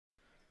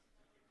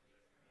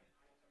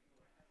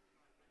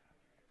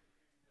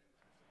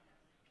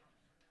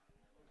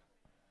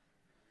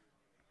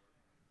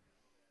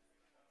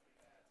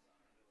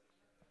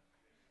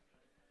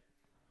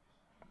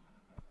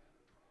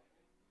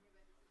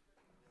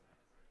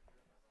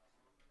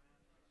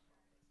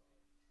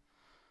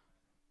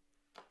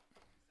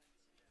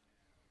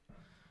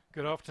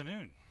Good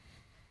afternoon.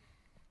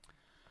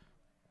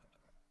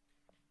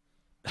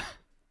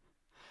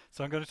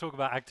 So I'm going to talk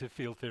about active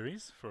field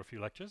theories for a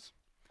few lectures,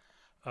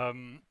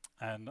 and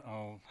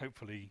I'll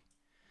hopefully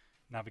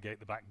navigate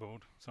the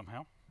backboard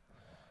somehow.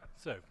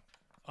 So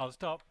I'll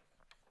start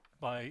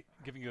by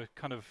giving you a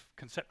kind of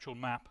conceptual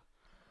map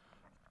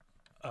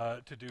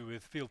to do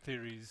with field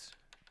theories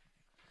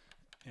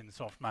in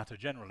soft matter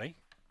generally.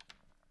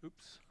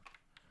 Oops.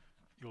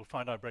 You'll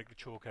find I break the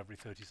chalk every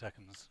 30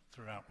 seconds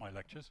throughout my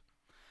lectures.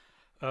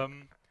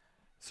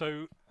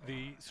 So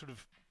the sort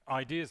of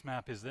ideas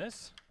map is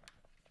this.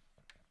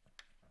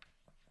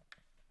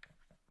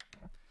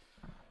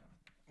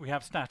 We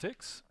have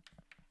statics,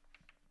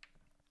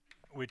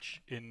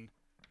 which in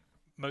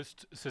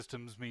most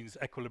systems means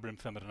equilibrium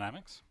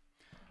thermodynamics.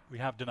 We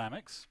have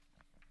dynamics,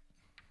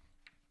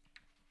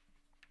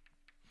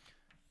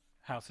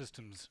 how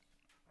systems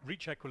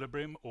reach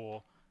equilibrium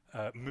or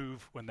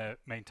move when they're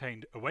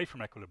maintained away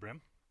from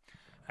equilibrium.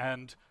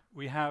 And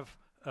we have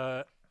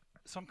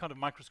some kind of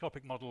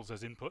microscopic models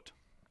as input.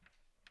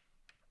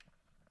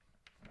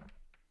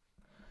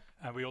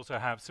 And we also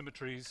have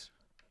symmetries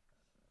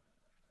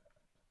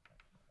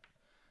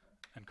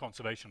and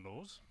conservation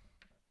laws.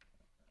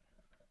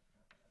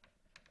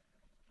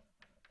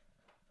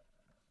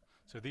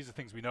 So these are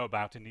things we know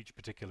about in each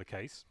particular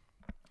case.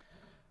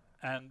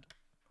 And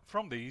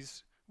from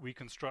these, we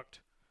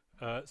construct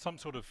some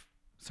sort of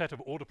set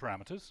of order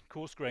parameters,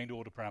 coarse-grained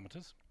order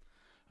parameters.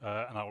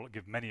 And I will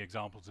give many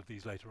examples of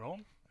these later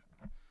on.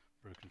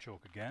 Broken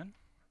chalk again.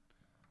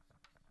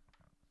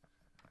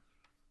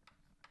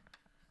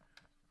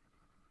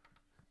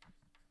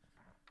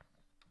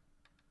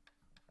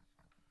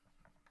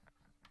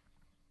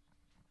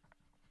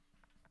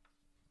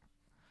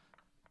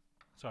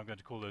 So I'm going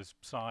to call those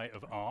psi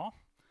of r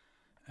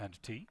and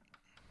t.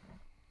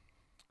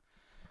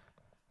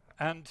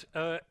 And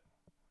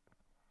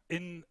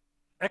in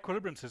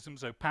equilibrium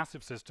systems, so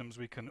passive systems,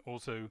 we can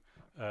also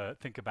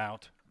think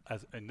about,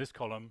 as in this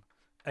column,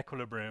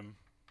 equilibrium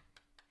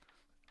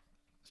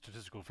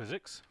statistical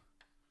physics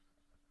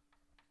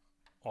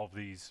of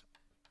these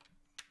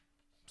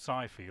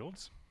psi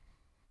fields,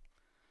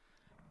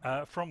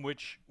 from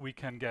which we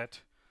can get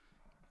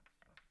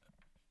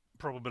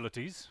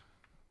probabilities.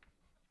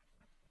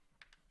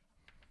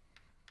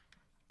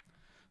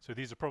 So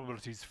these are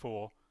probabilities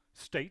for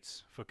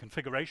states, for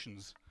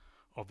configurations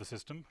of the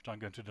system, which I'm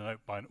going to denote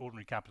by an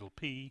ordinary capital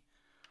P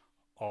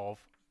of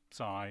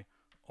psi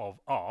of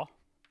r.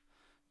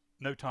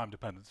 No time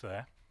dependence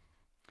there.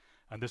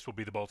 And this will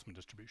be the Boltzmann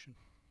distribution.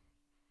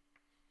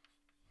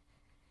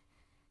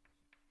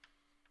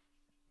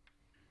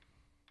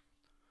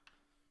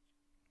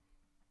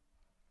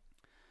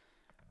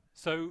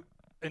 So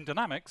in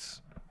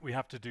dynamics, we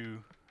have to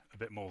do a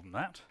bit more than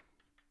that.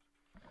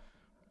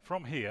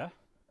 From here,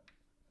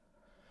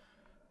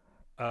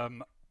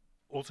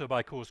 also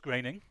by coarse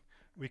graining,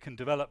 we can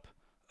develop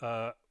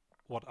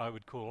what I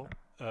would call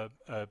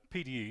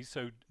PDEs,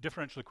 so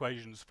differential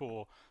equations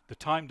for the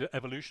timed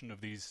evolution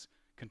of these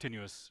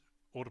continuous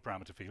order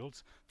parameter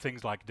fields,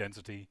 things like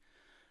density,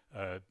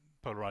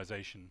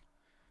 polarization,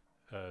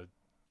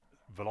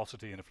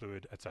 velocity in a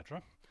fluid, etc.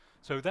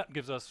 So that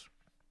gives us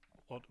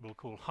what we'll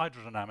call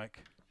hydrodynamic,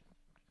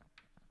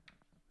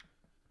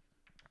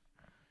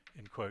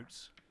 in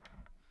quotes,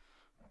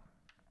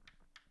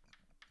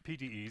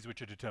 PDEs,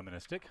 which are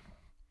deterministic.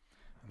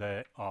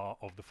 They are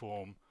of the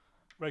form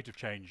rate of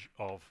change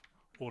of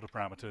order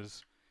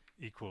parameters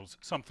equals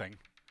something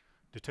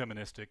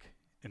deterministic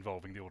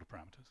involving the order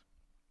parameters.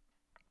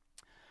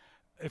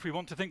 If we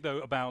want to think, though,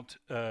 about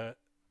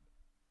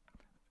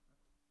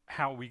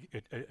how we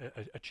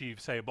achieve,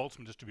 say, a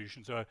Boltzmann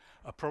distribution, so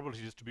a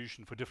probability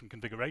distribution for different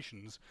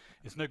configurations,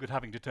 it's no good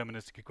having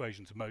deterministic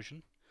equations of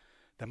motion.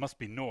 There must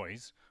be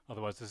noise,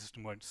 otherwise the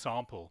system won't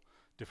sample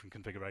different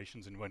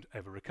configurations and won't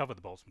ever recover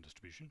the Boltzmann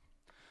distribution.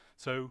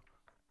 So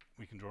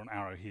we can draw an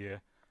arrow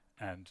here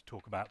and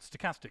talk about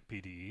stochastic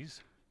PDEs.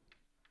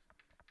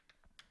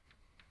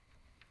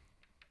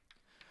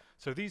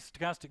 So these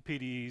stochastic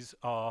PDEs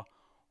are,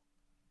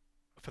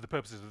 for the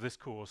purposes of this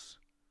course,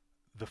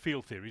 the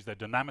field theories. They're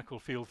dynamical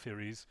field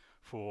theories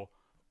for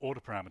order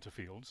parameter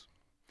fields.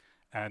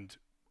 And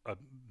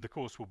the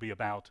course will be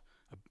about,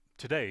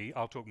 today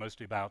I'll talk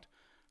mostly about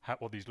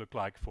what these look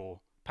like for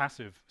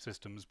passive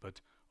systems,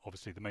 but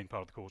obviously the main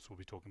part of the course will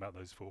be talking about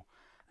those for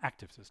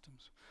active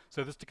systems.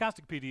 So the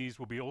stochastic PDEs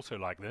will be also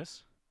like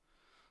this.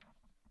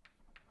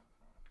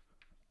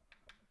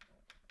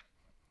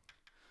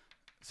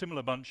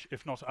 Similar bunch,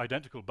 if not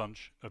identical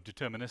bunch, of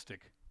deterministic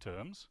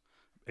terms,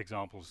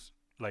 examples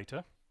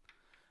later,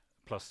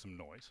 plus some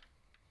noise.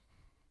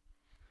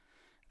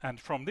 And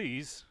from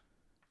these,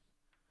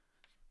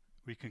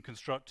 we can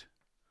construct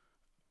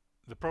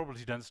the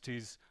probability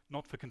densities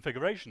not for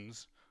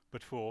configurations,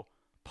 but for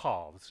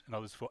paths, in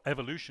other words, for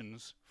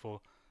evolutions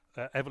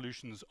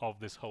of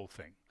this whole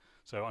thing.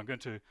 So I'm going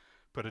to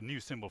put a new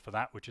symbol for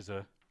that, which is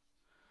a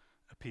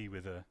P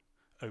with an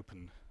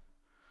open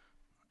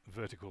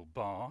vertical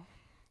bar.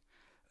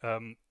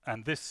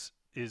 And this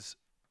is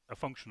a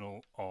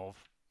functional of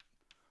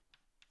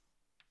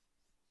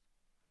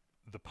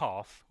the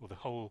path or the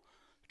whole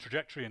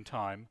trajectory in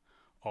time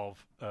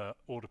of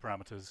order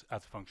parameters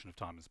as a function of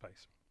time and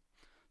space.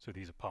 So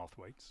these are path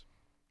weights.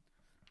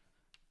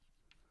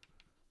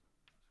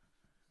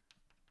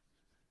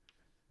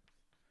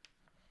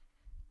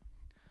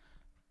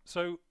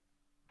 So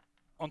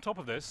on top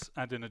of this,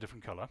 and in a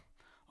different color,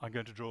 I'm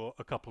going to draw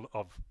a couple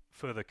of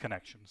further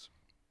connections.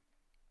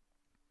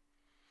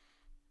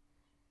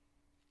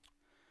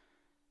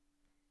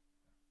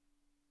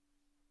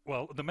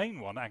 Well, the main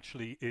one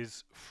actually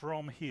is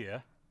from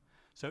here.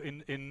 So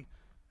in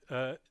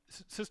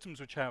systems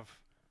which have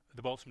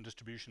the Boltzmann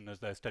distribution as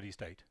their steady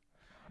state,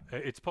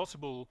 it's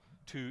possible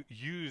to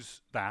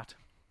use that,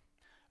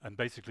 and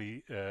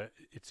basically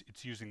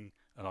it's using,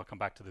 and I'll come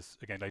back to this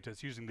again later,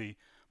 it's using the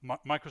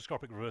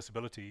microscopic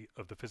reversibility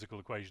of the physical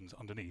equations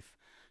underneath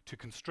to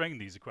constrain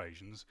these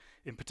equations,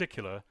 in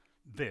particular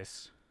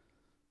this.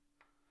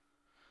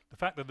 The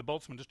fact that the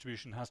Boltzmann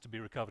distribution has to be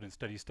recovered in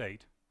steady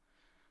state,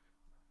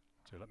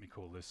 so let me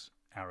call this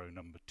arrow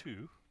number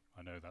 2.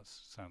 I know that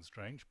sounds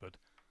strange, but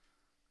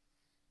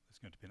there's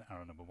going to be an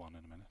arrow number 1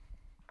 in a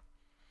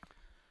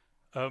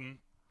minute.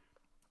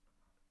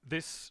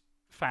 This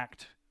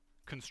fact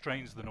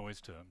constrains the noise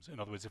terms. In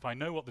other words, if I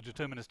know what the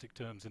deterministic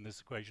terms in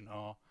this equation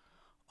are,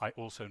 I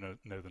also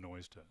know the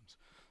noise terms.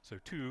 So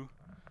 2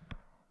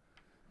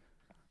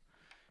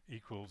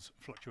 equals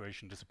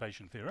fluctuation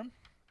dissipation theorem.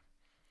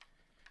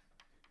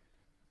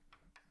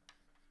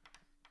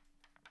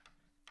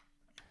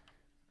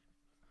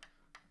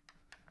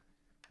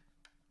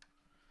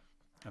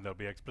 And there'll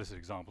be explicit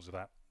examples of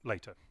that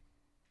later.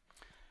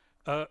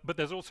 But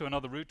there's also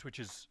another route which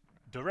is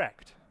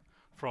direct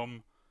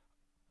from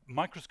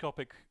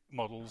microscopic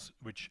models,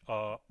 which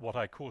are what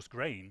I coarse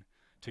grain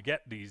to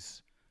get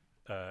these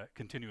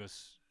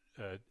continuous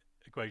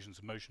equations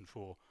of motion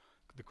for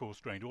the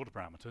coarse grained order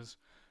parameters,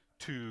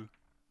 to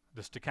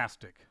the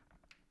stochastic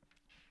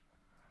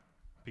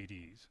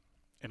PDEs.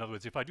 In other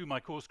words, if I do my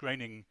coarse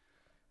graining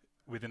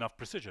with enough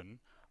precision,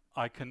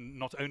 I can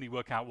not only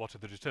work out what are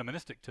the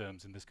deterministic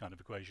terms in this kind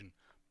of equation,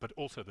 but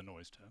also the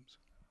noise terms.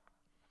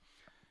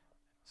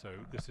 So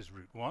this is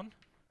route 1.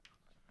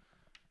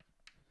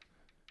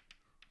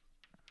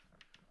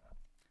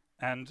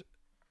 And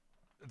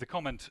the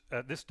comment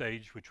at this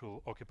stage, which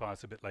will occupy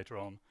us a bit later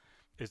on,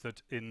 is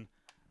that in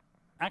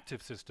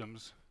active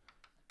systems,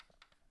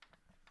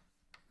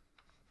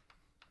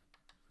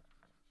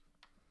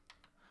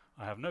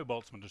 I have no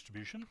Boltzmann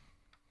distribution.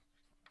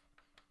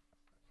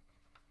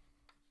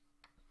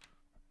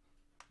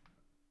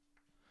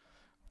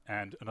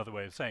 And another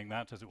way of saying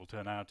that, as it will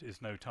turn out,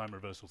 is no time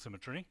reversal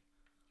symmetry.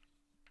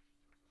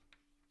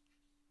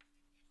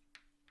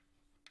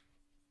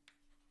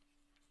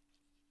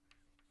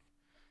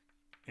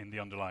 In the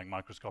underlying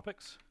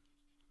microscopics.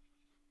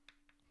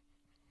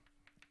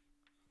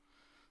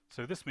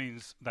 So this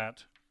means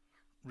that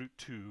route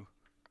 2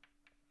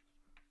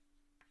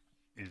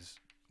 is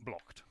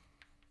blocked.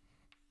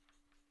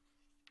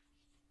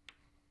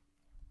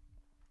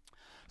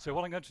 So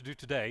what I'm going to do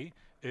today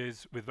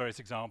is, with various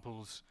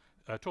examples,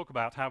 talk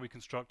about how we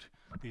construct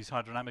these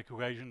hydrodynamic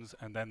equations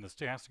and then the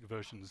stochastic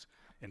versions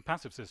in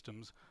passive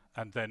systems,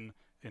 and then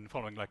in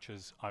following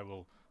lectures I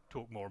will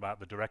talk more about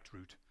the direct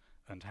route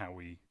and how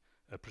we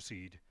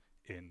proceed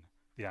in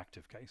the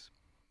active case.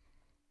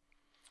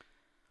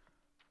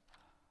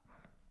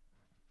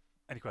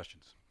 Any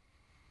questions?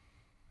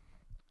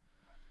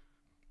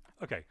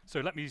 Okay,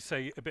 so let me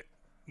say a bit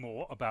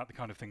more about the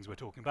kind of things we're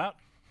talking about.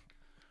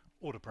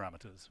 Order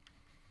parameters.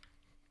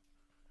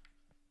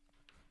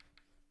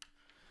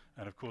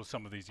 And of course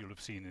some of these you'll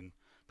have seen in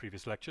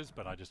previous lectures,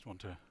 but I just want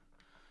to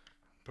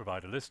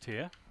provide a list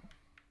here.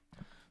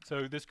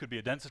 So this could be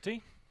a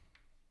density.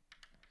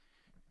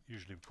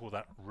 Usually we call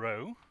that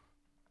rho.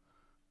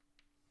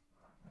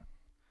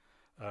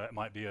 It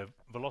might be a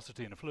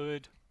velocity in a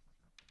fluid.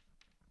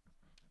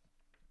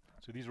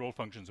 So these are all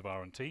functions of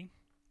R and T.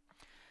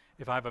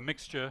 If I have a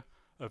mixture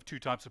of two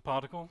types of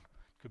particle,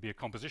 it could be a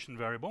composition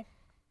variable.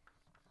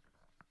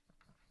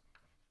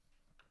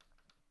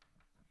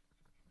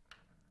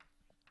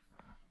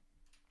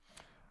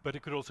 But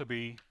it could also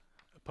be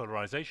a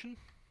polarization.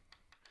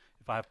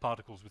 If I have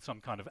particles with some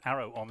kind of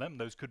arrow on them,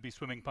 those could be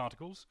swimming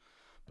particles,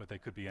 but they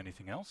could be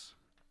anything else.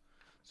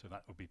 So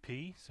that would be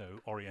P.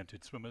 So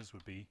oriented swimmers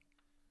would be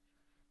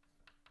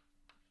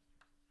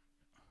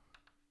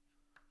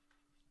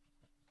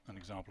an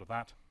example of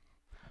that.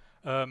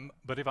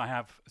 But if I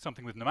have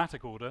something with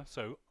pneumatic order,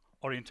 so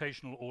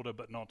orientational order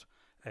but not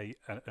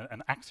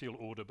an axial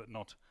order but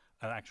not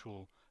an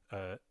actual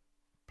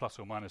plus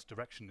or minus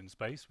direction in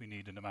space, we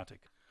need a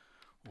pneumatic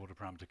order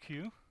parameter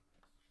Q,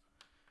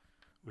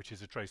 which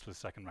is a traceless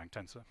second rank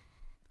tensor.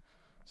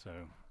 So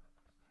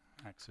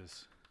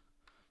axis,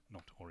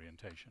 not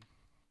orientation.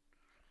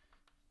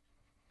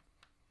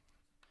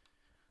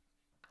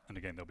 And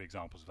again, there'll be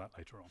examples of that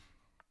later on.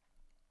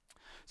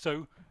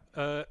 So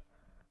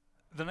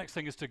the next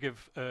thing is to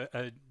give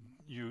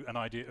you an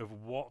idea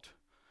of what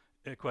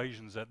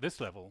equations at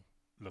this level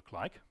look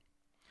like.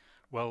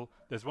 Well,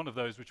 there's one of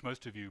those which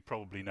most of you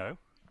probably know,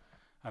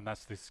 and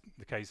that's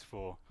the case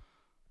for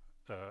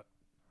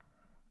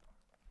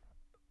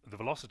the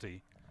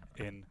velocity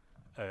in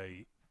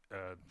a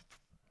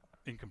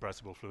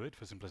incompressible fluid,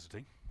 for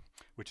simplicity,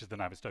 which is the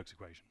Navier-Stokes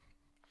equation.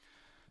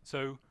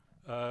 So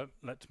I'm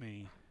going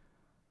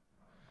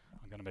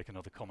to make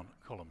another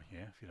column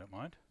here, if you don't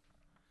mind.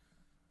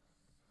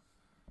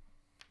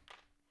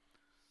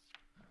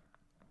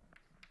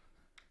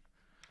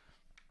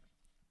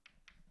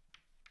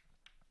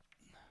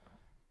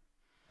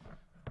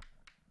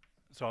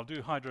 So I'll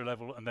do hydro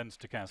level and then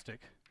stochastic.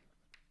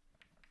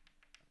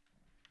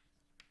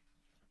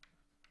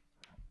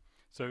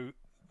 So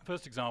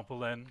first example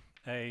then,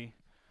 a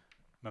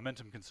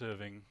momentum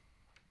conserving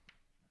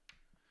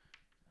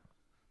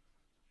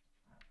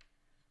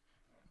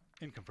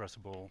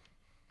incompressible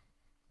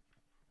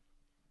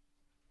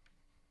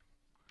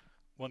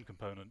one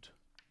component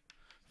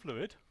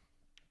fluid.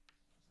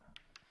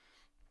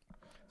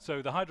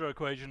 So the hydro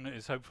equation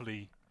is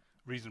hopefully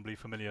reasonably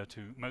familiar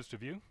to most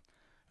of you.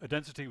 A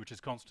density which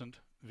is constant,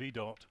 V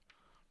dot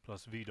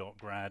plus V dot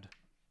grad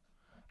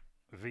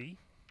V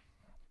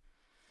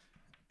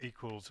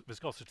equals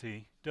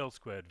viscosity del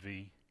squared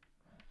V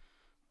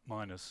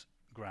minus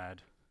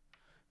grad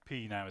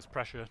P now is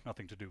pressure,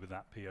 nothing to do with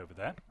that P over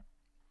there.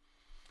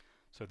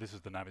 So this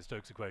is the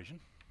Navier-Stokes equation.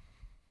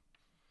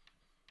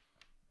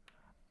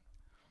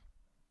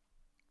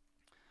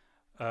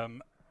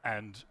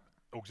 And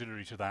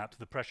auxiliary to that,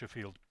 the pressure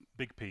field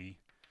big P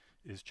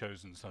is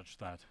chosen such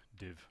that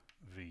div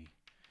V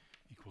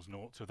equals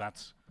naught. So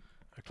that's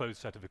a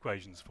closed set of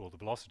equations for the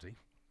velocity.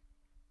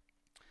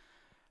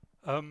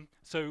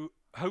 So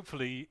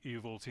hopefully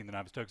you've all seen the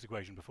Navier-Stokes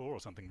equation before, or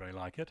something very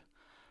like it.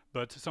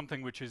 But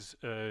something which is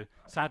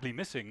sadly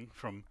missing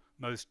from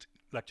most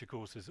lecture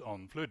courses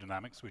on fluid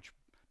dynamics, which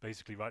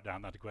basically write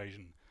down that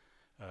equation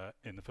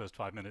in the first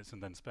 5 minutes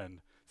and then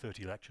spend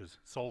 30 lectures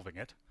solving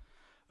it,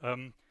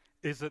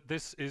 is that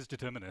this is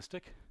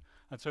deterministic.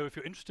 And so if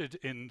you're interested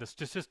in the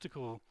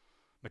statistical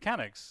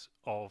mechanics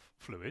of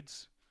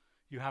fluids,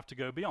 you have to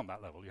go beyond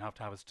that level. You have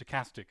to have a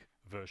stochastic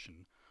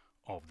version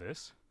of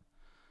this.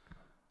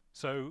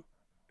 So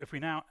if we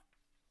now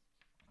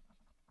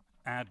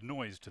add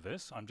noise to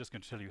this, I'm just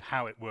going to tell you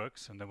how it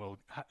works, and then we'll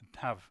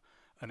have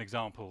an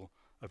example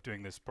of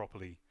doing this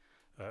properly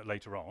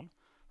later on.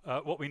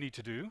 What we need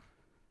to do,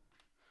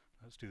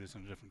 let's do this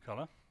in a different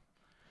color,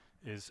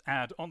 is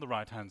add on the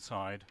right-hand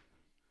side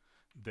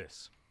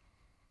this.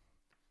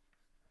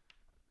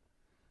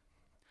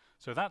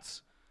 So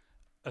that's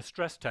a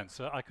stress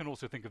tensor. I can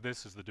also think of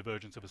this as the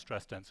divergence of a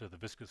stress tensor, the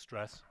viscous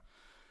stress.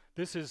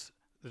 This is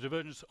the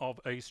divergence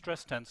of a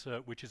stress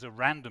tensor which is a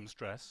random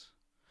stress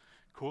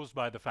caused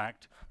by the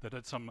fact that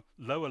at some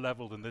lower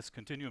level than this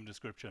continuum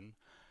description,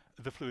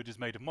 the fluid is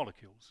made of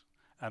molecules,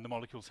 and the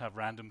molecules have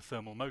random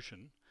thermal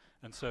motion.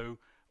 And so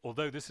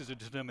although this is a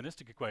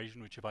deterministic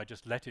equation, which if I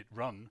just let it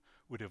run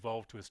would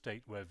evolve to a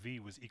state where V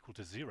was equal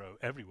to 0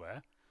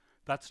 everywhere,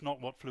 that's not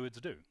what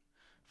fluids do.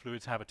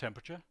 Fluids have a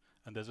temperature,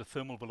 and there's a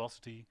thermal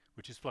velocity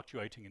which is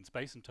fluctuating in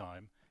space and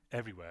time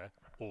everywhere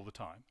all the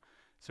time.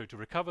 So to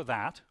recover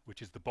that,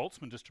 which is the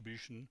Boltzmann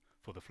distribution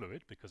for the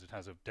fluid, because it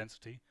has a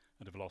density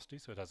and a velocity,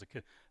 so it has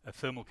a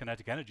thermal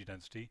kinetic energy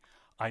density,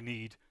 I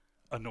need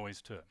a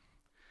noise term.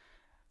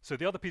 So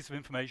the other piece of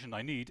information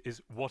I need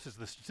is what is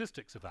the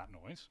statistics of that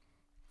noise.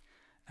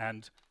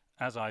 And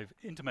as I've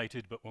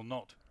intimated, but will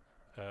not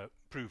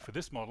prove for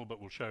this model, but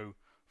will show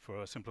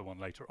for a simpler one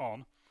later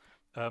on,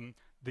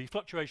 the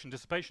fluctuation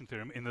dissipation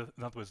theorem, in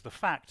other words, the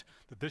fact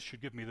that this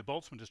should give me the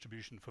Boltzmann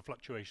distribution for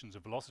fluctuations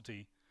of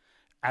velocity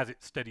as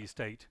its steady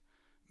state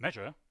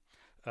measure,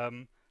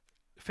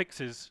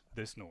 fixes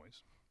this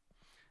noise.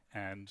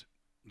 And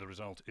the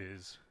result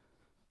is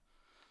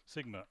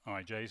sigma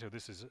ij, so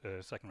this is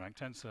a second rank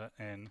tensor,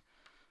 n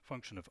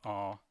function of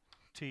r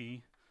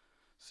t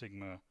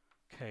sigma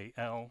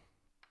kl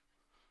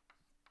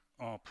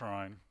r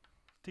prime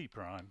t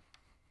prime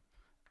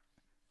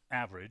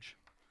average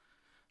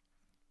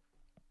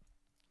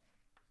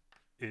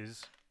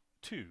is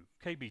 2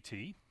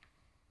 kBt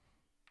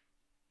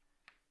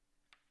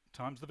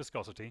times the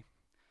viscosity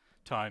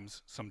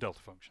times some delta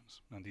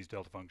functions. And these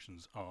delta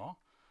functions are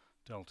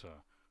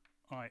delta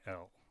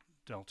IL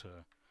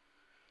delta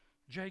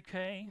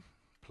JK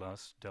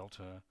plus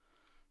delta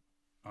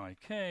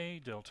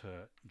IK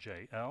delta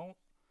JL.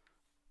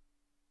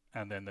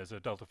 And then there's a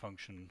delta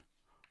function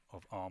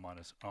of r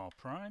minus r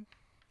prime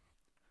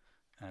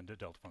and a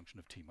delta function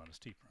of t minus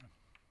t prime.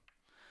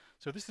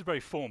 So this is very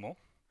formal.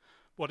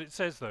 What it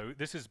says, though,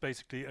 this is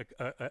basically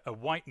a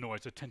white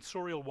noise, a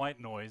tensorial white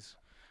noise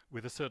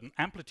with a certain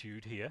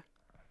amplitude here.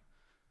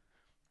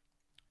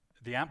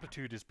 The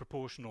amplitude is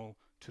proportional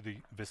to the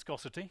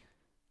viscosity.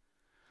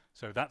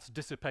 So that's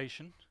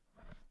dissipation.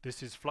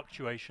 This is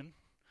fluctuation.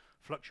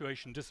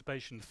 Fluctuation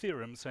dissipation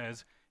theorem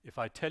says if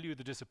I tell you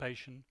the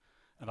dissipation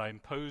and I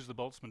impose the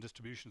Boltzmann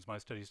distribution as my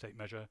steady state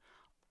measure,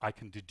 I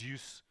can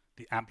deduce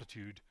the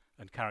amplitude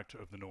and character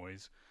of the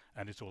noise,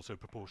 and it's also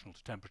proportional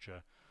to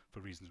temperature for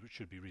reasons which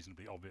should be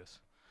reasonably obvious,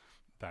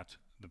 that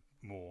the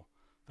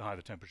higher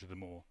the temperature, the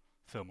more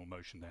thermal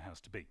motion there has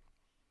to be.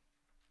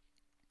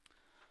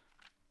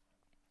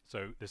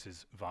 So this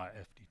is via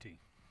FDT.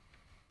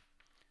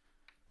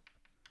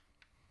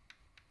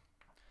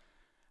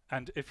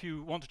 And if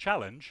you want a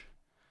challenge,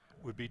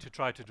 would be to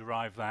try to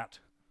derive that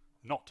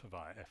not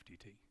via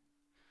FDT.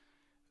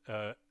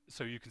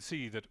 So you can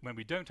see that when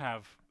we don't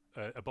have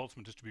a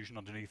Boltzmann distribution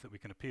underneath that we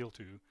can appeal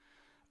to,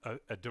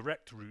 a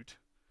direct route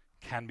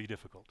can be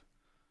difficult.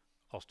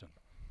 Austin.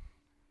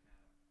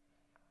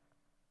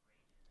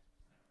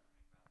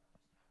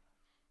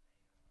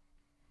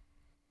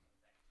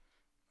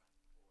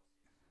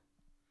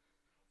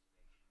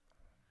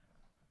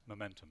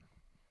 Momentum.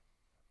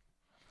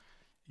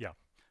 Yeah.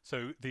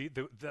 So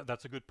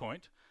that's a good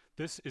point.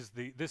 This is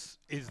the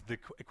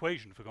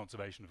equation for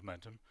conservation of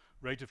momentum.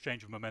 Rate of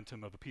change of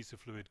momentum of a piece of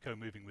fluid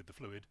co-moving with the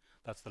fluid,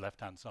 that's the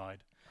left-hand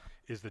side,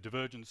 is the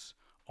divergence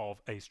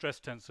of a stress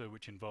tensor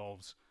which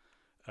involves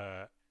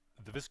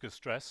the viscous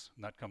stress,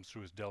 and that comes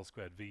through as del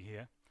squared V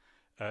here.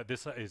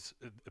 This is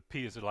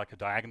P is like a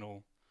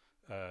diagonal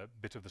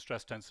bit of the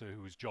stress tensor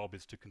whose job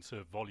is to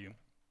conserve volume.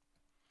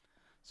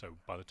 So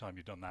by the time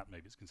you've done that,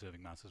 maybe it's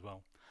conserving mass as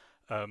well.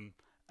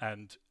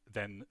 And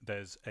then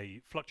there's a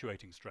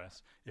fluctuating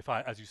stress. If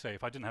I, as you say,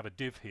 if I didn't have a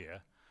div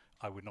here,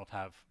 I would not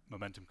have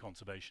momentum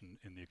conservation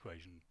in the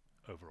equation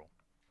overall.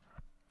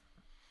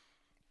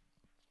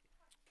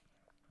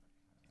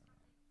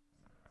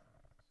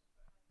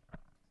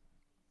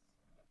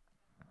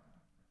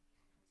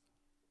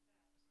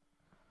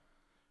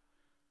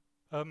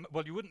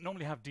 Well, you wouldn't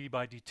normally have d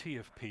by dt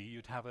of p.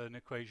 You'd have an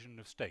equation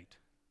of state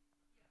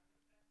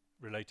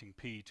relating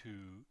p to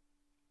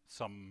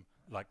some,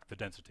 like the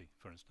density,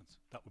 for instance.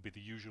 That would be the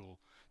usual.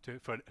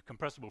 For a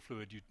compressible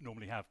fluid, you'd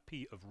normally have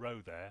p of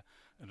rho there,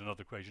 and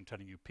another equation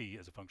telling you p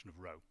as a function of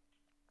rho.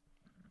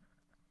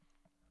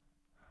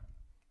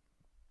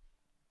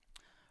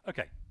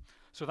 Okay,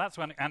 so that's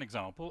an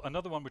example.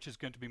 Another one which is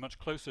going to be much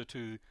closer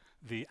to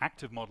the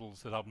active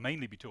models that I'll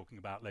mainly be talking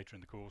about later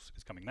in the course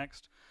is coming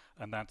next,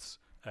 and that's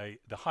the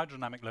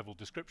hydrodynamic level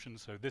description,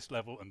 so this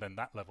level and then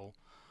that level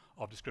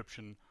of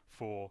description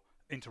for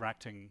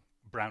interacting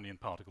Brownian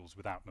particles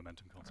without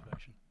momentum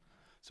conservation.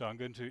 So I'm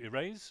going to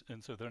erase,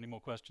 and so if there are any more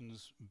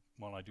questions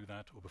while I do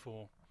that or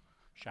before,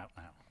 shout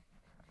now.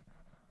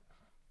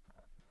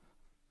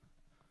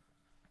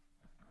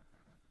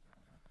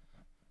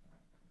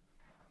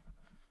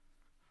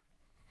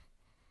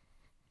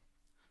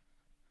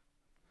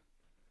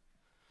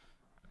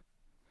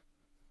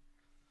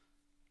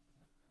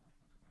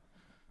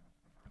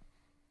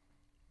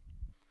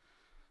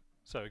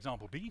 So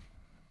example B,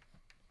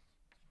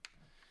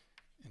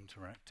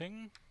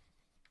 interacting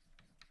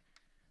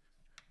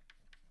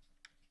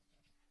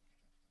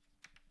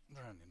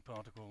Brownian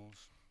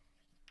particles.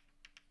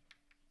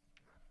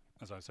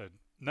 As I said,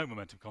 no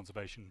momentum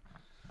conservation,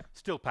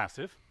 still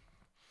passive.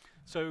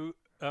 So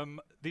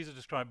these are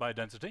described by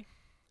density,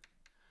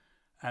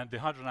 and the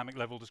hydrodynamic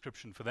level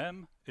description for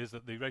them is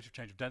that the rate of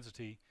change of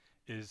density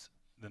is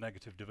the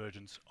negative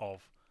divergence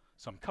of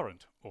some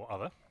current or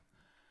other.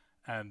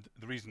 And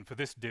the reason for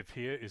this div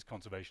here is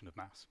conservation of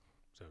mass,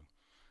 so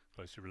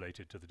closely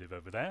related to the div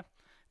over there.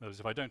 In other words,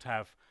 if I don't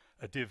have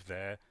a div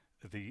there,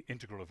 the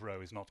integral of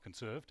rho is not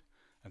conserved,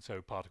 and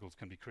so particles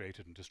can be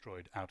created and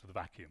destroyed out of the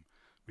vacuum.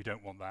 We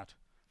don't want that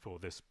for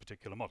this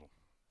particular model.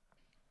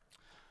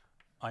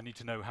 I need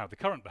to know how the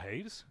current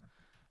behaves,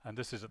 and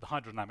this is at the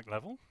hydrodynamic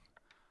level,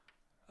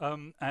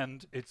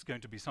 and it's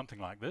going to be something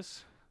like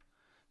this.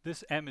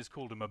 This m is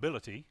called a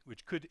mobility,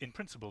 which could in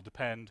principle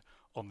depend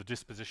on the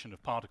disposition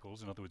of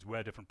particles, in other words,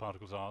 where different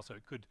particles are, so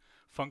it could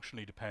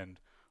functionally depend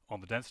on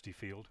the density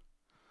field.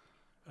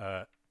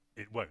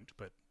 It won't,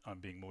 but I'm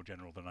being more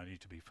general than I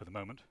need to be for the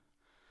moment,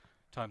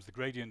 times the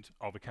gradient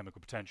of a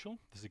chemical potential.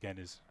 This again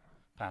is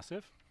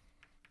passive.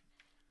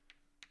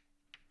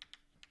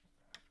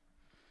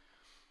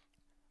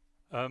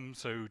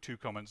 So two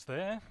comments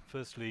there.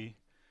 Firstly,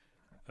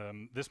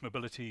 this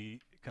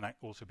mobility can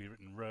also be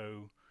written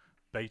rho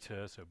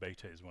beta, so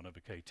beta is 1 over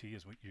kt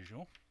as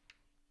usual,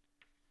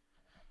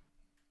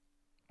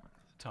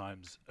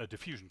 times a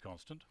diffusion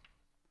constant.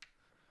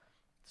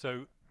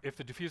 So if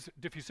the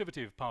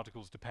diffusivity of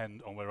particles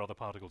depend on where other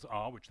particles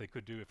are, which they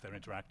could do if they're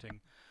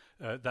interacting,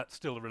 that's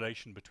still a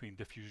relation between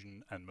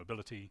diffusion and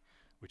mobility,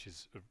 which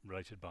is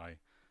related by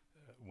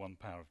 1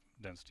 power of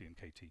density in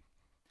kt.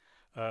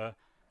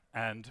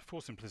 And for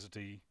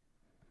simplicity,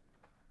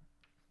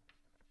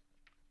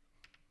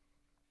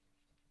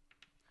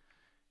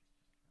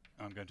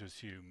 I'm going to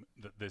assume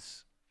that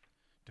this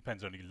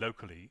depends only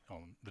locally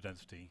on the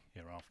density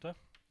hereafter.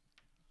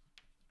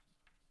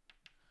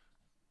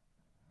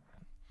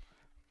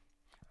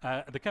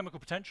 The chemical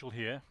potential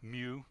here,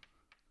 mu,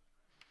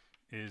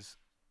 is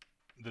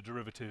the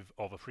derivative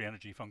of a free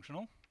energy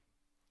functional.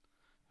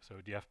 So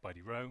df by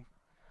d rho.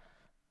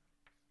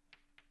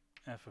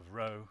 F of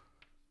rho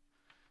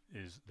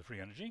is the free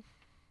energy.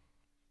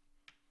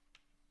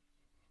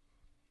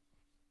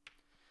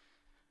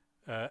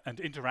 And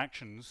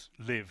interactions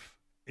live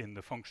in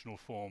the functional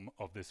form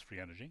of this free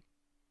energy.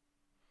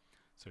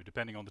 So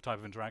depending on the type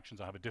of interactions,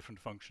 I have a different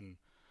function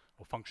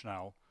or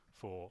functional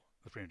for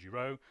the free energy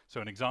rho. So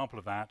an example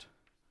of that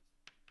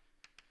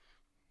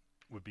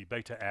would be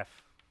beta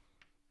f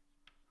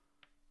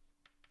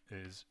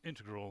is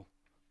integral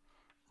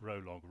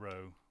rho log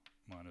rho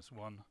minus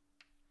 1.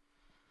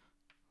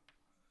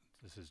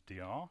 This is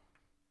dr.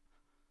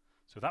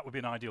 So that would be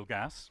an ideal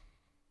gas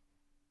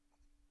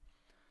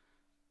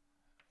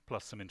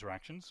plus some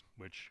interactions,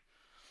 which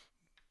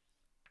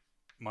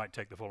might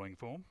take the following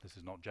form. This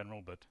is not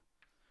general, but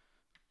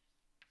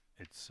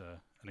it's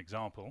an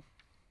example.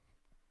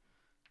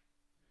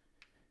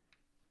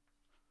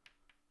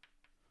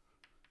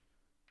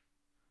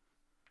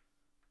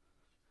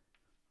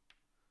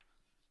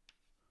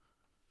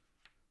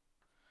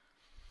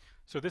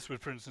 So this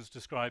would, for instance,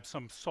 describe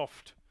some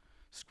soft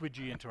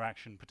squidgy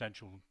interaction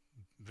potential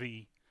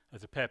V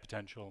as a pair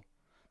potential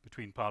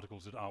between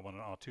particles at R1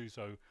 and R2.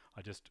 So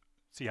I just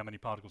see how many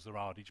particles there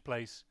are at each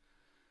place,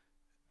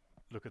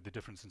 look at the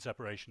difference in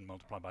separation,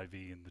 multiply by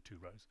V in the two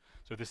rows.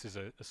 So this is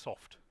a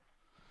soft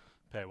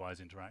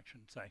pairwise interaction,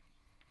 say.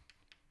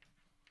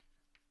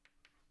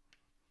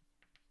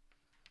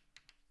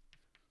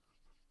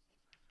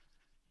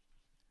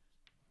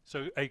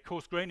 So a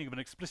coarse graining of an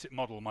explicit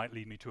model might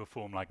lead me to a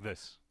form like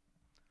this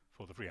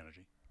for the free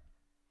energy.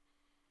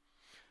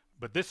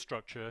 But this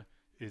structure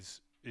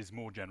is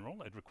more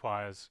general. It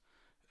requires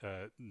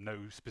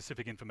no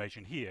specific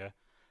information here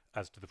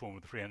as to the form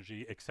of the free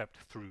energy except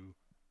through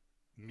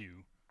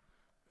mu,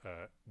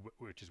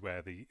 which is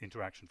where the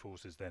interaction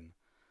forces then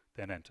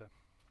enter.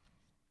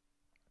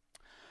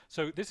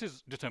 So this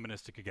is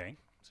deterministic again.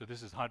 So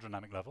this is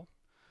hydrodynamic level.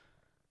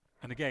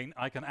 And again,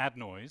 I can add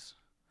noise.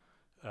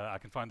 I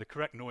can find the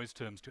correct noise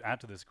terms to add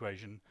to this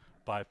equation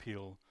by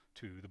appeal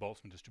to the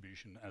Boltzmann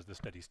distribution as the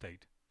steady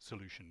state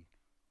solution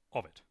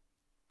of it.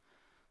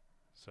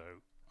 So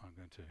I'm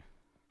going to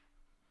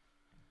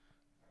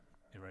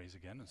erase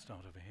again and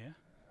start over here.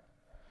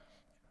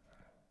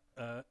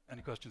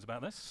 Any questions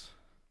about this?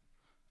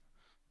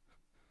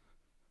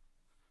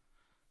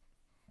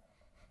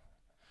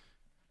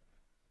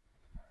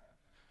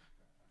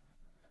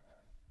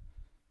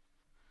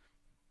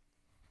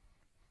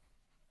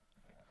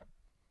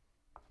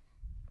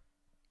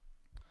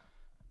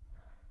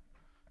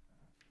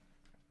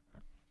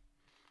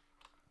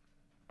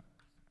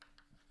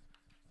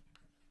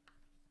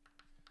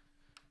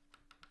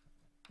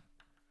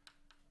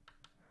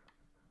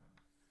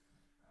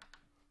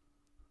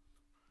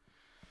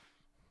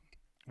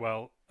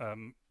 Well,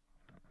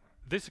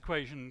 this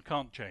equation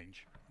can't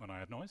change when I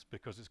add noise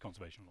because it's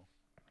conservation law.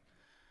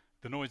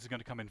 The noise is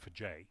going to come in for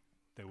J.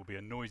 There will be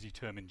a noisy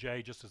term in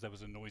J, just as there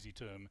was a noisy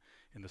term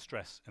in the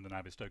stress in the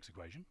Navier-Stokes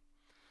equation.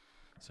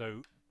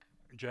 So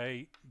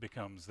J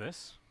becomes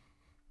this.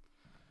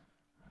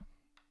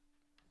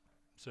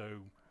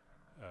 So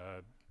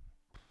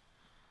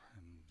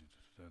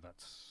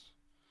that's,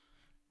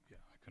 yeah,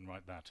 I can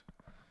write that.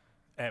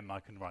 M I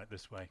can write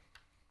this way,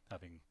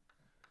 having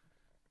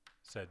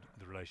said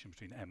the relation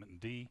between M and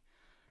D,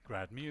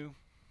 grad mu,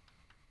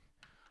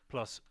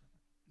 plus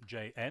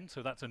Jn,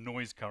 so that's a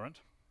noise current.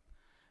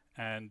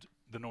 And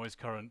the noise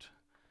current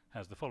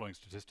has the following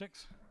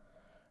statistics.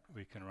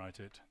 We can write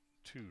it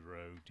 2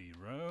 rho d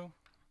rho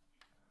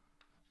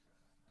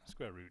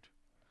square root.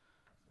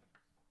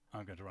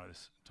 I'm going to write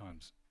this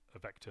times a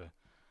vector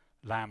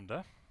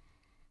lambda.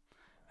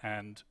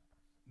 And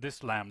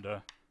this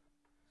lambda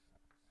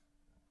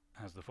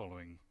has the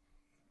following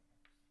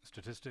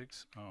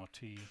statistics: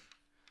 RT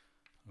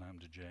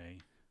lambda j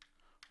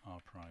r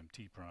prime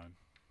t prime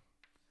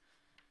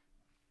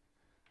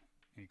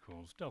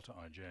equals delta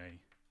ij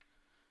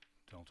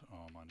delta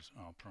r minus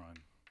r prime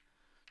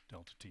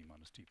delta t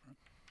minus t prime.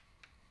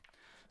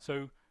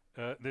 So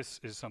this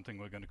is something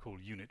we're going to call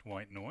unit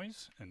white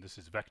noise, and this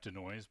is vector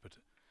noise, but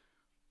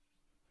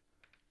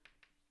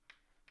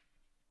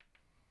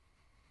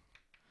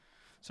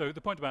so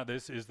the point about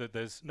this is that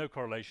there's no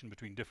correlation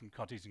between different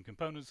Cartesian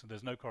components, and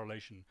there's no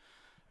correlation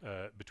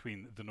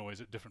between the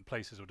noise at different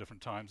places or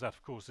different times. That,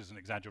 of course, is an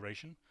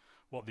exaggeration.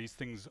 What these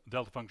things,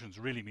 delta functions,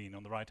 really mean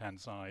on the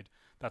right-hand side,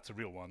 that's a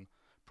real one,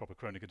 proper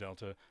Kronecker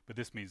delta, but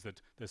this means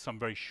that there's some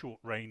very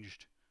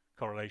short-ranged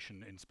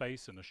correlation in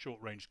space and a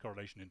short-ranged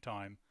correlation in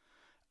time,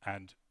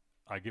 and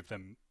I give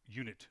them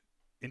unit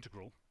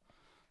integral.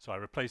 So I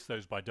replace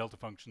those by delta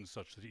functions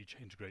such that each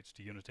integrates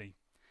to unity,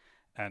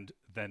 and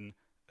then,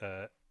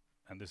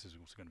 and this is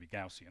also going to be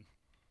Gaussian.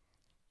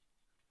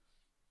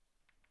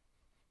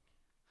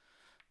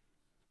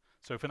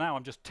 So for now,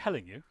 I'm just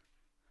telling you,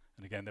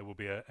 and again, there will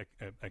be an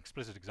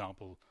explicit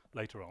example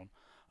later on.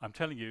 I'm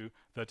telling you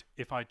that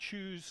if I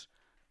choose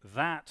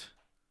that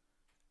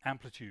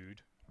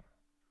amplitude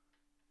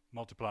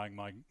multiplying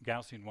my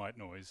Gaussian white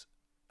noise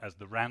as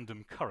the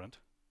random current,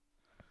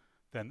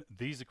 then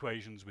these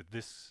equations with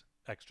this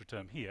extra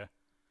term here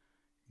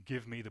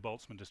give me the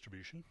Boltzmann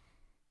distribution,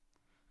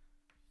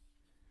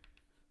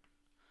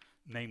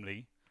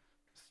 namely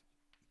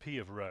P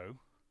of rho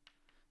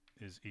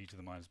is e to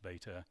the minus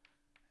beta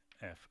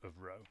f of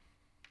rho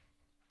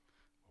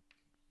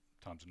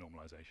times a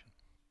normalization.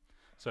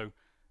 So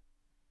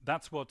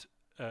that's what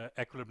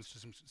equilibrium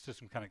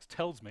system mechanics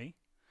tells me,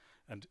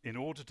 and in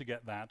order to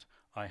get that,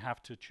 I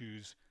have to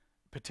choose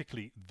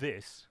particularly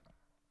this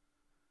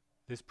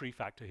this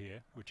prefactor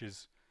here, which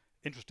is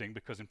interesting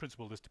because in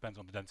principle this depends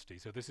on the density.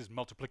 So this is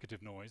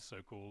multiplicative noise,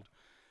 so-called.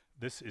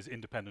 This is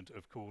independent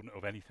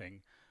of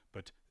anything,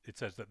 but it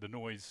says that the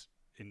noise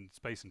in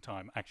space and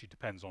time actually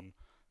depends on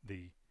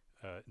the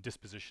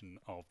disposition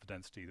of the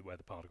density where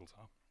the particles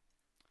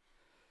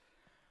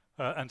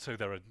are. And so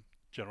there are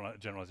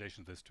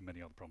generalizations of this to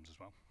many other problems as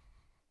well.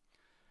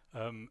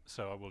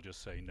 So I will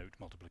just say note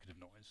multiplicative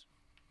noise.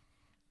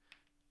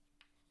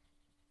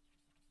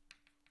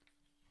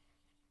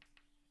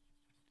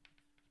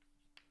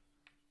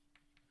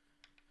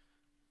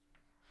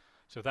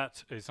 So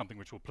that is something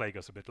which will plague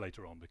us a bit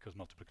later on because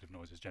multiplicative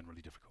noise is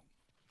generally difficult.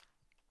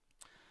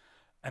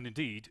 And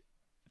indeed,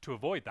 to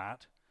avoid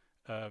that,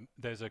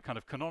 there's a kind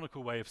of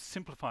canonical way of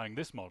simplifying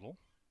this model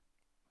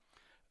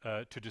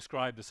to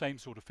describe the same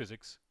sort of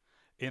physics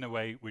in a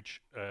way which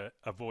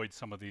avoids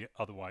some of the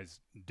otherwise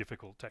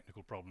difficult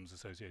technical problems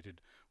associated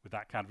with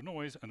that kind of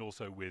noise, and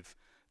also with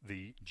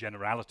the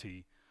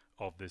generality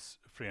of this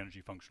free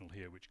energy functional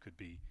here, which could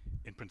be,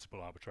 in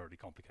principle, arbitrarily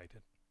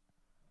complicated.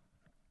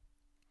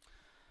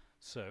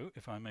 So,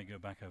 if I may go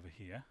back over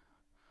here,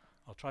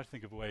 I'll try to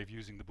think of a way of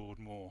using the board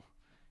more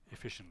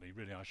efficiently.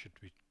 Really, I should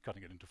be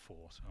cutting it into 4,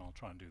 so I'll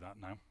try and do that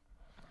now.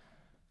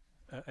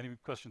 Any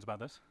questions about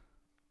this?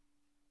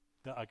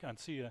 I can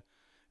see an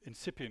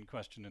incipient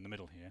question in the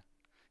middle here.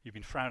 You've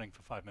been frowning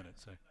for 5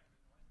 minutes, so.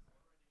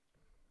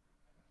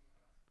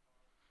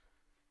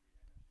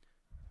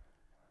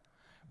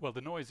 Well, the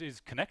noise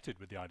is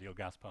connected with the ideal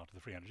gas part of the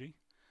free energy,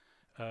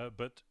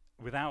 but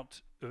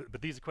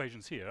these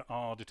equations here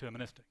are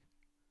deterministic.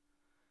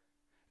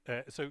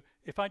 So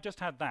if I just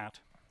had that,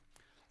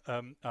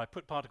 I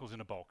put particles in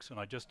a box and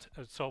I just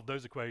solved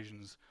those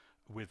equations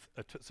with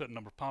a certain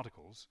number of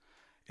particles,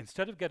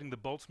 instead of getting the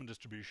Boltzmann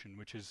distribution,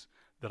 which is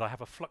that I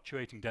have a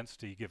fluctuating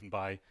density given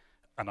by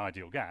an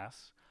ideal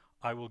gas,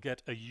 I will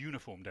get a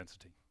uniform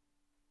density.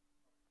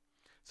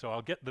 So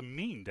I'll get the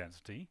mean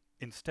density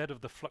instead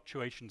of the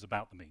fluctuations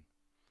about the mean.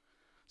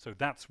 So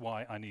that's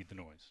why I need the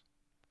noise.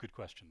 Good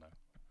question, though.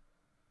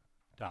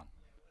 Dan.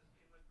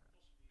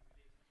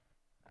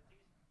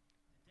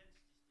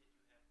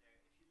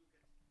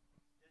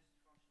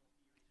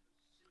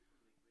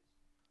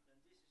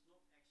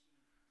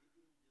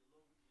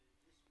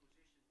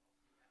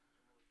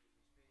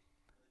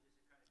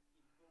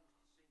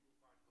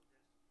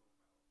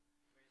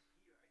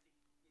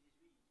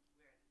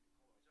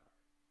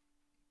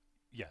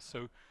 Yes,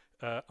 so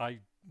I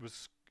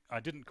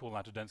didn't call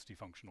that a density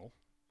functional,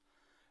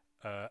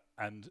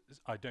 and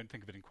I don't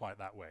think of it in quite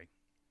that way.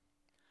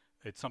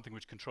 It's something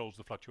which controls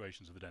the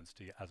fluctuations of the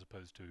density as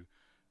opposed to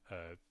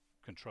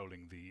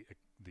controlling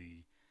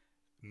the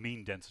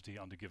mean density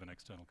under given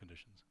external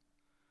conditions.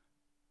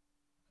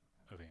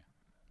 Over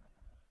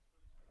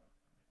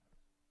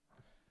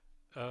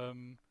here.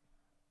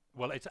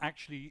 Well, it's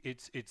actually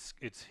it's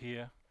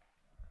here.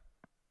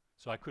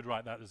 So I could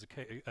write that as a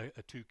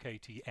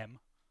 2kTm.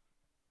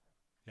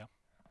 Yeah.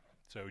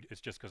 So it's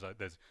just because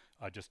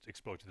I just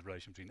exploited the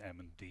relation between m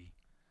and d.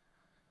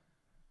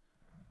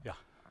 Yeah.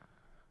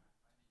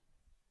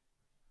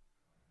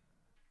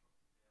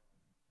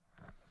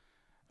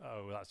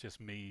 Oh, well, that's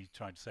just me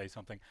trying to say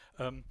something.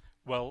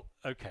 Well,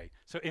 okay.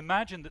 So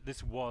imagine that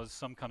this was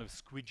some kind of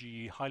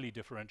squidgy, highly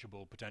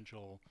differentiable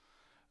potential,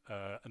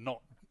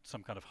 not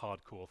some kind of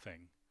hardcore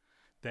thing.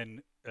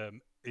 Then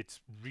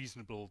it's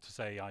reasonable to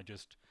say I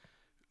just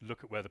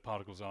look at where the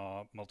particles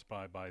are,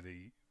 multiply by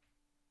the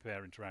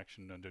pair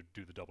interaction, and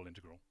do the double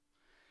integral.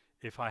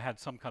 If I had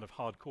some kind of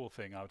hardcore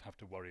thing, I would have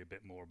to worry a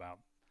bit more about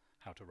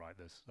how to write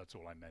this. That's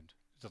all I meant.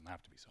 It doesn't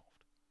have to be solved.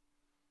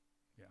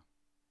 Yeah.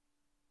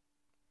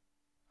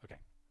 Okay.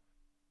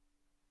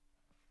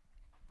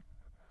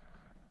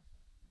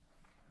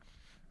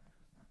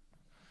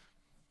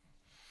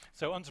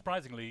 So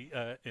unsurprisingly,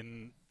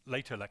 in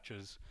later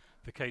lectures,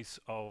 the case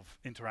of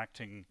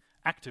interacting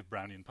active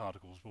Brownian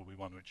particles will be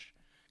one which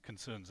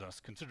concerns us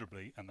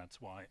considerably, and that's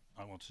why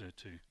I wanted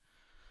to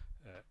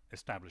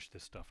establish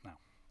this stuff now.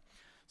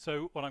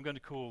 So what I'm going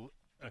to call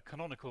a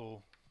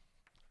canonical,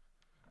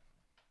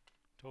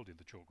 told you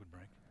the chalk would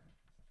break,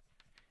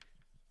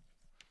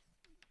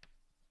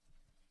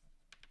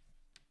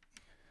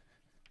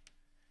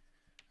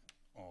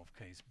 of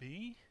case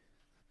B,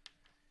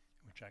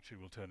 which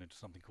actually will turn into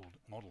something called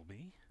model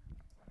B.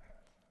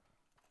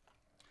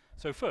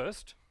 So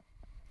first,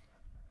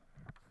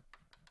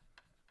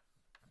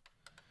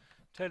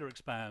 Taylor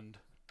expand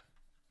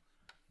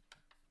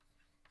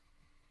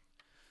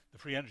the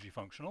free energy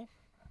functional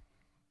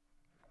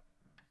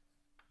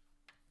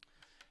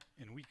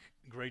in weak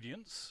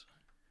gradients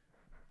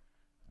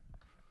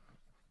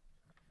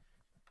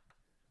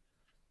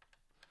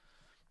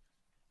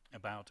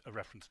about a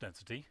reference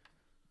density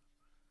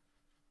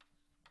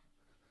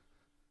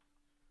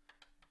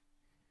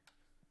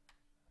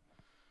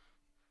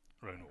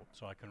rho naught.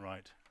 So I can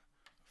write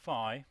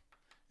phi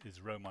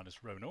is rho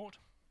minus rho naught.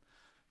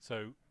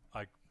 So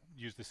I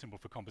used this symbol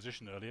for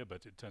composition earlier,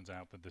 but it turns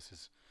out that this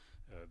is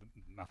the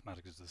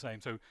mathematics is the same.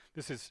 So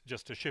this is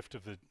just a shift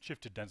of the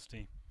shifted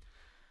density,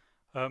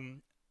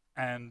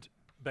 and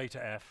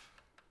beta f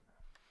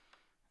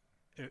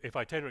if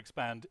I Taylor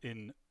expand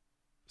in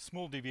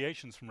small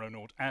deviations from rho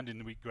naught and in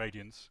the weak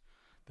gradients,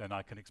 then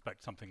I can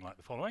expect something like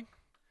the following,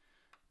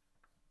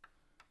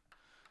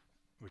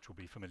 which will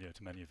be familiar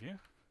to many of you.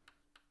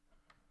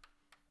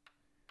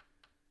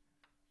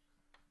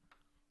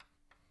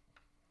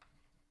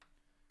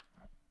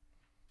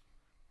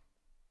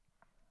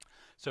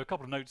 So a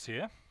couple of notes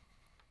here.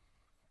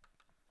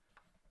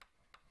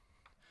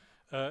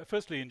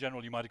 Firstly, in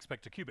general, you might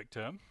expect a cubic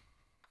term,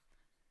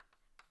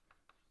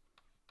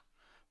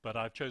 but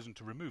I've chosen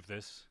to remove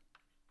this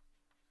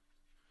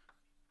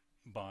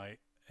by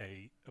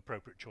an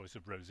appropriate choice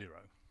of rho 0.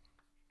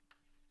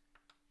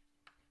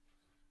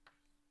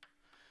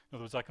 In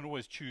other words, I can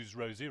always choose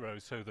rho 0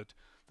 so that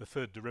the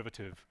third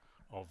derivative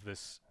of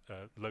this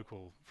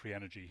local free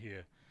energy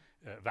here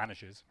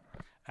vanishes.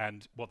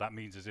 And what that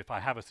means is if I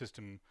have a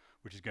system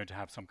which is going to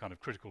have some kind of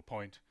critical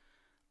point,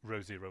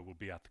 rho 0 will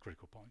be at the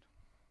critical point.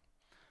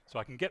 So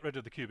I can get rid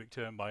of the cubic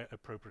term by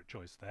appropriate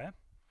choice there.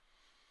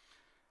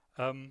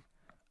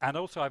 And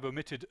also I've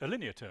omitted a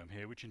linear term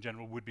here, which in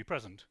general would be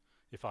present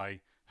if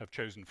I have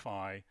chosen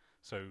phi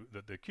so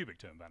that the cubic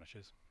term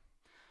vanishes.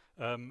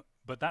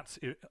 But that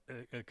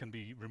can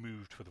be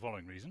removed for the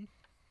following reason.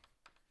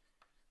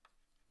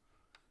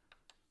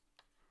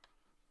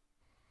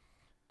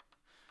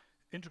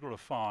 Integral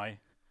of phi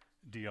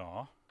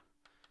dr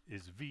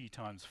is v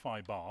times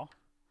phi bar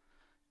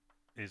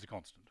is a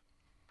constant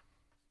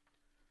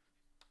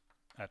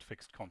at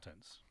fixed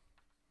contents.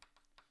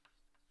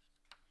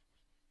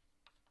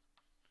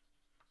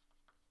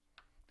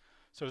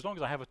 So as long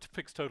as I have a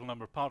fixed total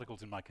number of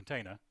particles in my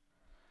container,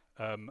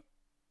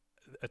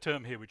 a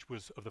term here which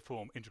was of the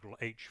form integral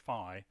h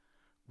phi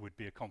would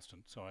be a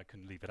constant, so I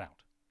can leave it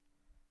out.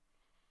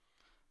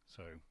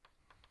 So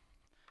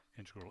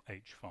integral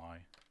h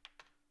phi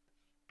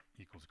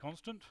equals a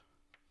constant,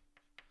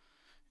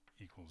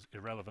 equals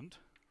irrelevant.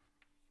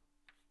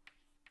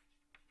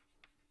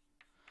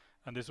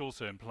 And this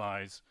also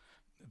implies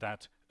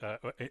that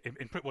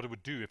in what it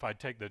would do if I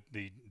take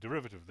the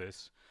derivative of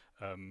this,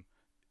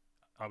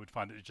 I would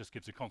find that it just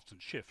gives a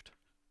constant shift.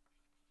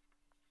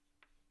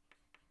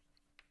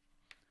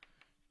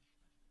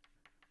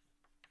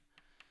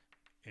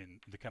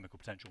 In the chemical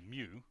potential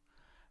mu.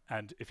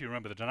 And if you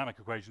remember the dynamic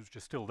equations, which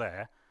are still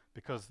there,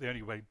 because the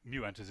only way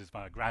mu enters is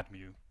via grad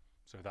mu,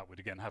 so that would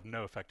again have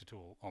no effect at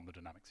all on the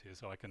dynamics here.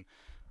 So I can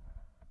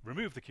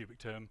remove the cubic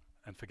term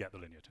and forget the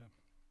linear term.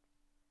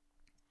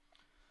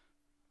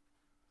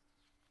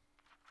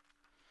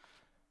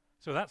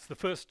 So that's the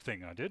first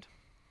thing I did.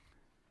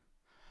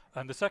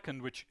 And the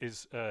second, which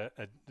is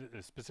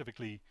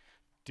specifically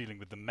dealing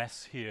with the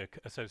mess here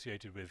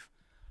associated with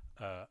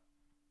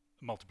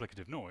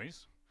multiplicative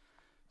noise.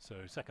 So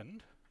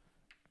second,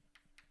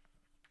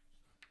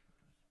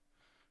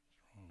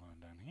 draw a line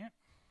down here.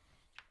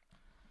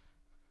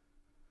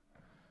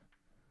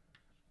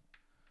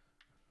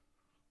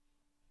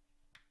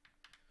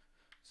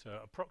 So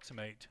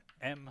approximate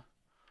m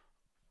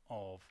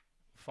of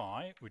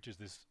phi, which is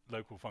this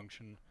local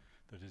function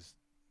that is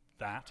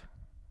that.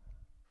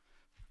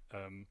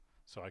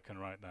 So I can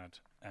write that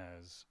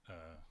as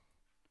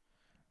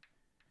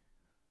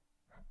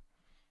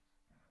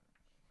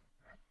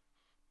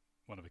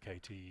 1 over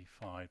kt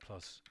phi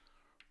plus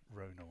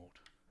rho naught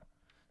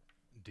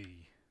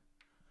d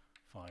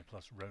phi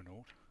plus rho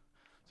naught.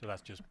 So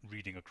that's just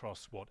reading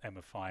across what m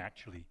of phi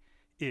actually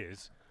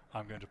is.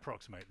 I'm going to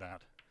approximate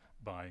that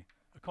by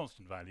a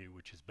constant value,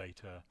 which is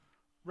beta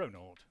rho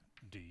naught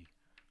d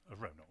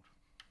of rho naught.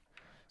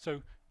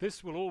 So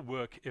this will all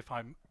work if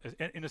I'm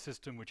in a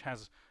system which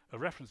has a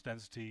reference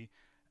density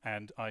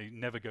and I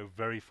never go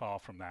very far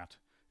from that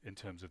in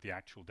terms of the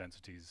actual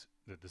densities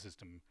that the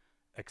system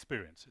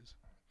experiences.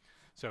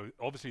 So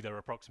obviously there are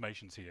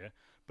approximations here,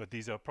 but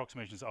these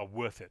approximations are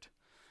worth it.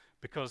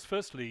 Because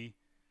firstly,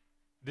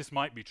 this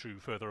might be true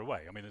further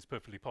away. I mean, it's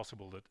perfectly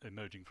possible that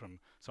emerging from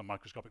some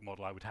microscopic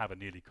model I would have a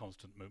nearly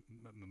constant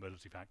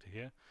mobility factor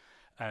here.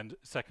 And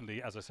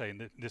secondly, as I say,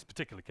 in this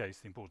particular case,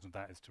 the importance of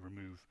that is to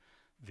remove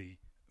the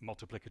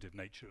multiplicative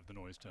nature of the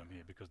noise term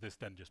here, because this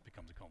then just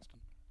becomes a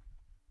constant.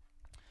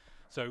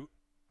 So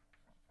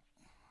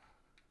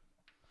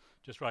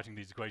just writing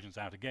these equations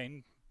out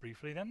again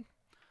briefly then.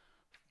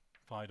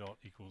 Phi dot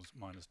equals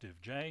minus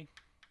div j.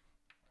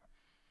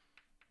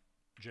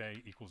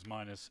 J equals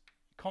minus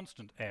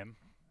constant m.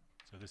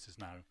 So this is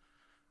now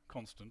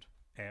constant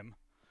m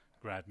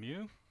grad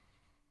mu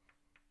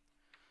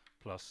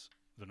plus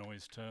the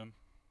noise term.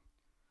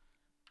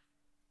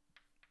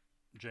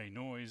 J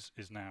noise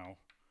is now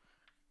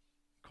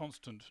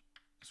constant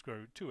square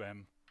root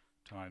 2m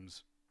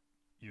times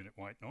unit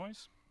white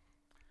noise.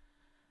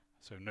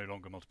 So no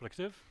longer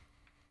multiplicative.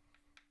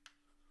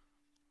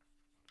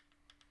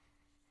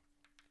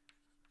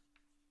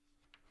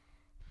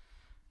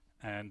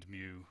 And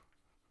mu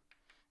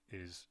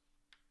is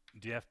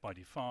df by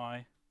d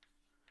phi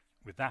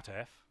with that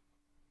f,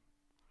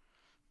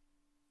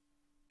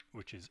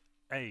 which is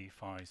a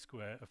phi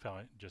square,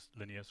 phi just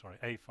linear, sorry,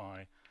 a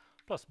phi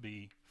plus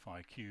b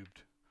phi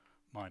cubed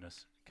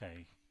minus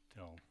k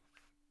del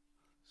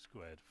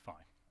squared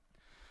phi.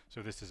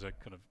 So this is a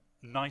kind of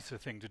nicer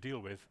thing to deal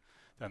with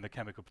than the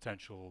chemical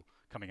potential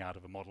coming out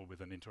of a model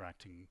with an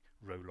interacting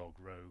rho log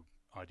rho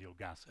ideal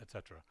gas,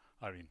 etc.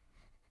 Irene?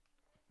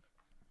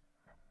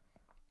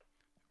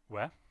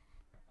 Where?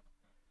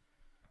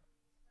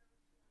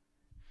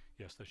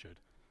 Yes, they should.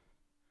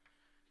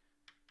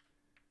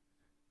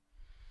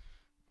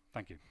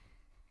 Thank you.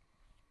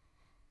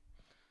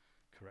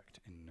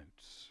 Correct in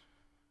notes.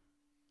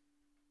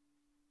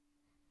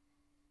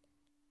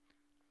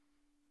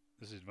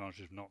 This is the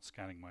advantage of not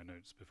scanning my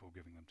notes before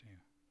giving them to you.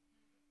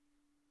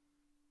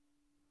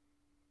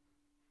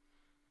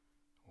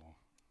 Or,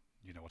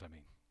 you know what I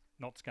mean.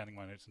 Not scanning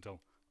my notes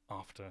until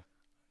after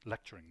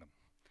lecturing them.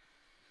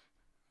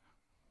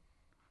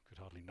 Could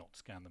hardly not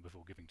scan them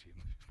before giving to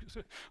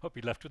you. I'd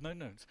be left with no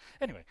notes.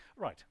 Anyway,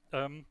 right.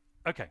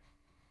 Okay.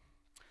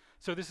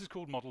 So this is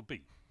called Model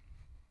B.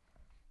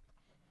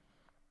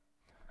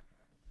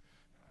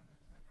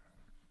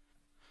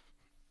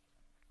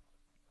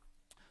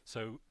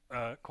 So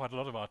quite a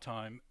lot of our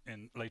time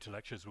in later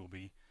lectures will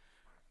be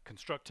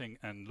constructing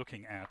and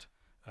looking at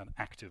an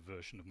active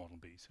version of Model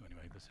B. So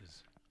anyway, this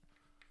is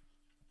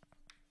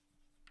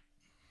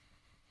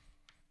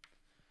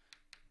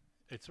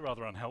it's a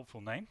rather unhelpful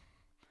name.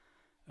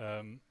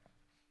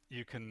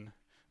 You can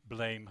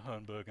blame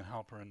Hernberg and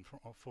Halperin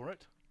for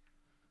it.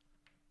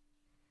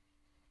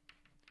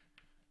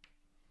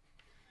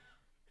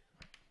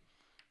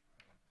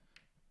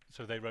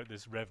 So they wrote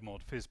this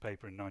RevMod Phys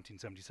paper in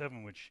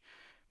 1977, which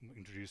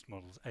introduced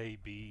models A,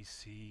 B,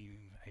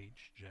 C,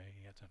 H, J,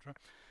 etc.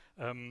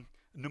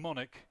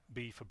 Mnemonic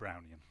B for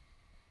Brownian.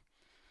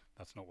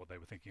 That's not what they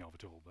were thinking of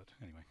at all, but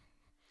anyway,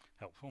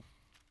 helpful.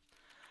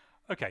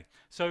 Okay,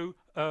 so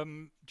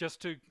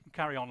just to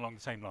carry on along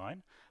the same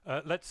line,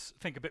 let's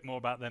think a bit more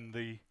about then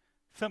the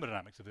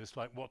thermodynamics of this,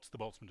 like what's the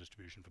Boltzmann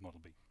distribution for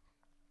Model B?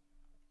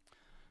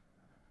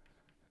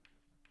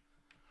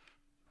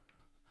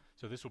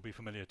 So this will be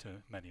familiar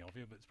to many of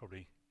you, but it's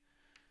probably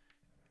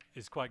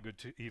is quite good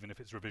to, even if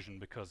it's revision,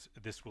 because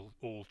this will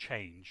all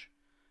change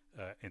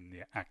in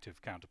the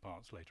active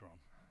counterparts later on.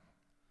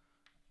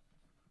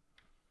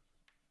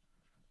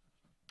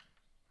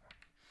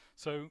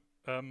 So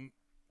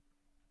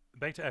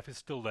beta F is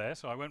still there,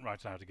 so I won't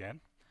write it out again.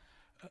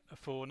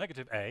 For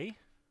negative A,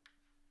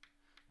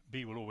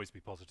 B will always be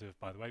positive,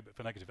 by the way, but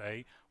for negative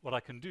A, what I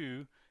can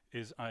do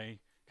is I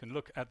can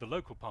look at the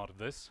local part of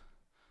this,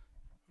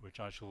 which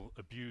I shall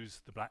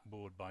abuse the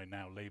blackboard by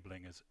now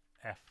labeling as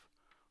F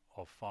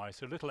of phi.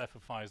 So little f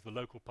of phi is the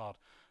local part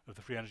of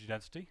the free energy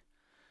density.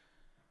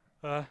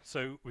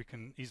 So we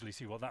can easily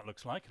see what that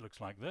looks like. It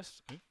looks like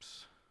this.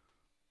 Oops.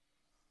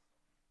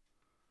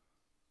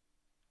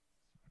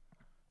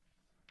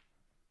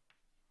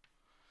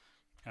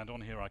 And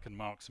on here I can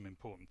mark some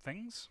important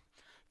things.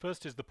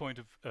 First is the point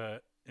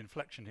of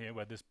inflection here,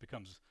 where this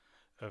becomes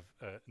of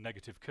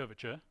negative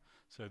curvature.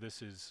 So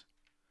this is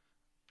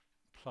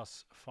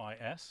plus phi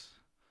s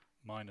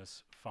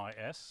minus phi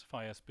s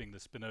being the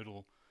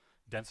spinodal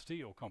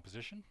density or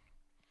composition.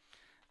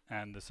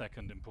 And the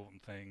second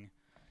important thing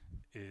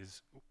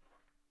is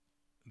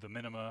the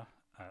minima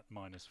at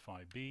minus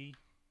phi b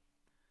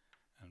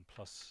and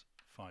plus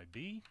phi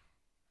b.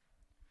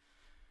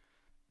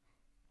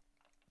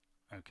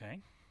 Okay.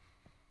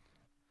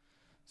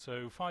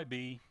 So phi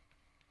b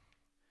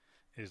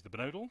is the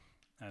binodal,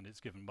 and it's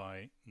given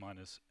by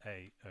minus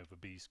a over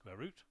b square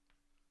root.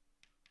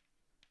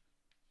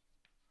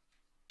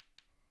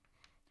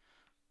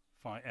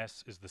 Phi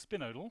s is the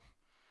spinodal,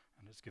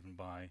 and it's given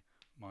by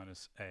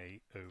minus a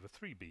over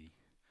 3b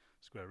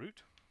square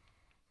root.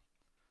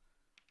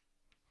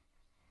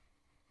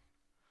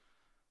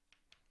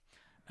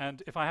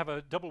 And if I have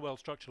a double well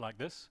structure like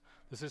this,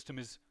 the system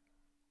is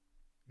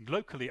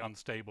locally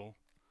unstable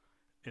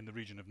in the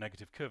region of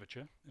negative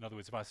curvature. In other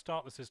words, if I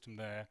start the system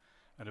there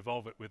and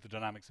evolve it with the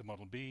dynamics of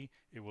model B,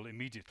 it will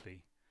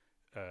immediately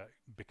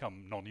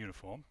become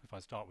non-uniform if I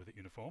start with it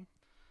uniform.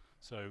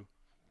 So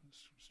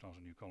let's start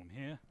a new column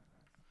here.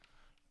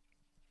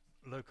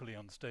 Locally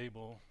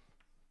unstable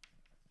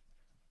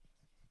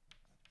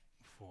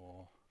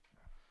for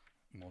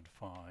mod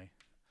phi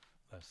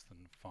less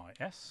than phi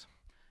s,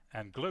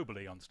 and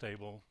globally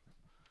unstable,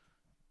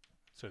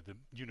 so the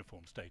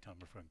uniform state I'm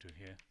referring to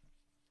here,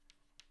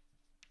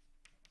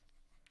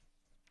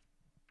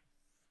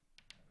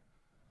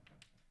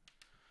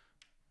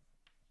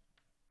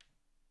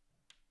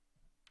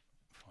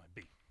 phi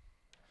b.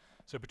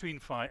 So between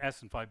phi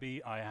s and phi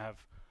b I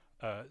have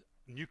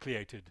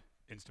nucleated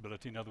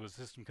instability. In other words,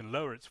 the system can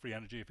lower its free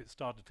energy. If it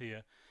started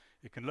here,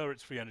 it can lower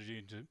its free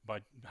energy by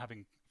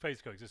having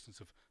phase coexistence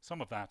of some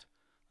of that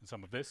and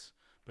some of this,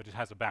 but it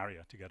has a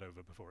barrier to get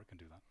over before it can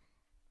do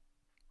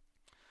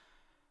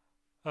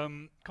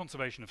that.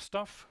 Conservation of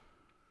stuff.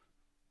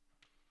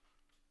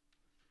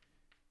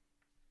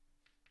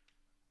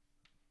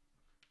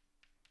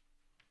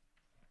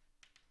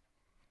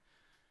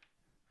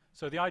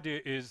 So the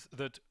idea is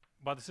that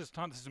by the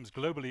time the system is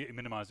globally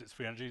minimize its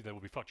free energy, there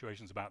will be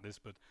fluctuations about this,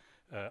 but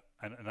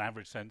in an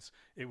average sense,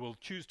 it will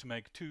choose to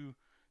make two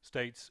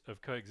states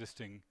of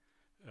coexisting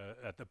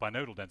at the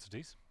binodal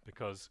densities,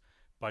 because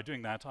by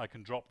doing that I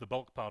can drop the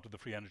bulk part of the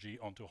free energy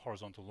onto a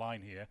horizontal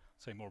line here.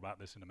 Say more about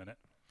this in a minute.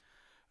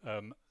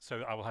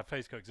 So I will have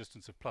phase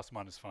coexistence of plus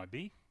minus phi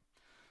b.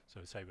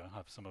 So say we'll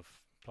have some of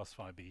plus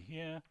phi b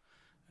here,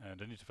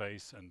 and an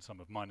interface and some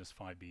of minus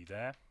phi b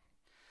there,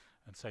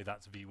 and say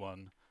that's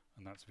v1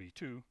 and that's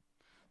v2.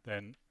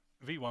 Then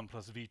v1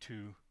 plus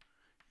v2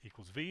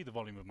 equals v, the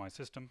volume of my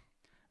system,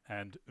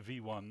 and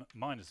v1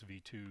 minus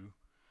v2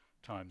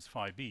 times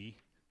phi b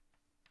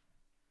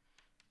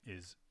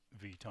is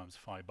v times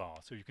phi bar.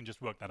 So you can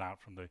just work that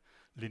out from the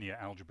linear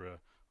algebra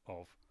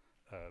of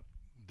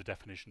the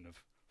definition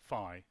of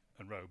phi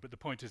and rho. But the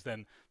point is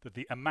then that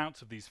the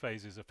amounts of these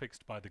phases are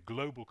fixed by the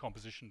global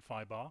composition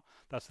phi bar.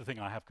 That's the thing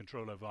I have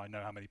control over. I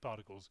know how many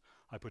particles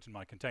I put in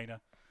my container.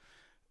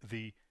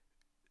 The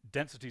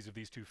densities of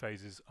these two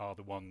phases are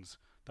the ones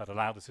that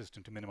allow the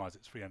system to minimize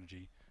its free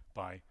energy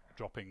by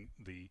dropping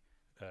the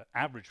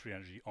average free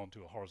energy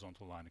onto a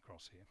horizontal line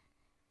across here.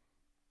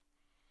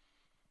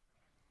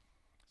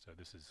 So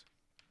this is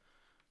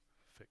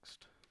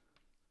fixed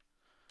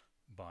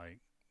by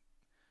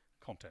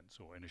contents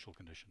or initial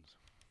conditions.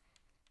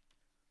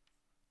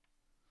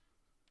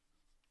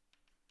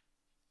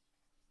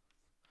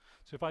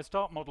 So if I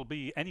start model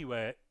B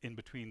anywhere in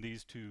between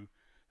these two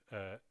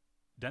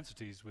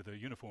densities with a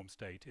uniform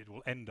state, it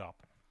will end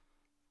up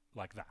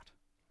like that.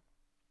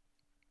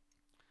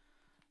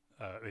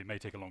 It may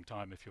take a long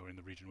time if you're in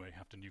the region where you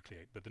have to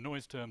nucleate, but the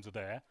noise terms are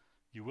there.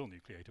 You will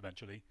nucleate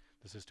eventually.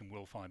 The system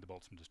will find the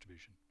Boltzmann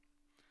distribution.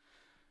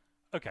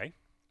 Okay,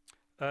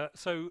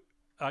 so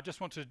I just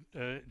want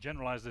to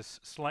generalize this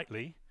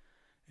slightly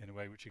in a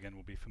way which again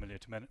will be familiar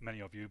to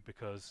many of you,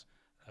 because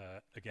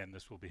again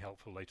this will be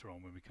helpful later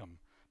on when we come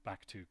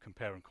back to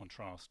compare and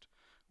contrast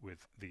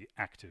with the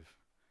active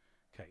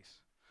case.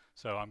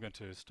 So I'm going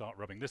to start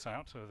rubbing this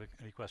out. Are there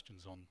any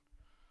questions on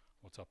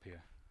what's up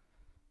here?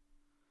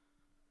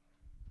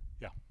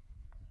 Yeah.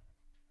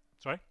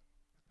 Sorry?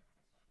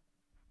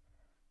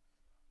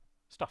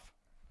 Stuff.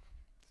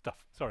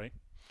 Sorry.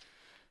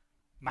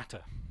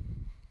 Matter.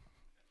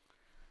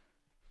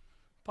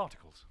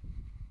 Particles.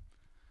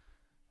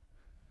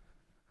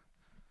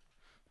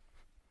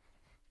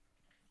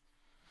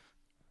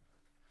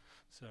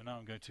 So now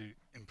I'm going to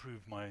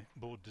improve my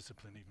board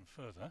discipline even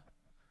further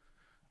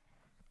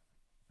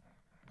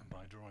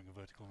by drawing a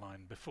vertical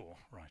line before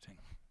writing.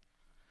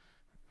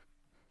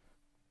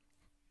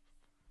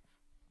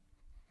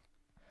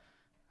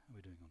 How are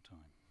we doing on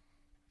time?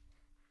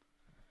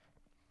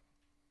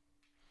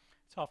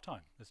 It's half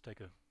time. Let's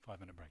take a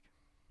 5-minute break.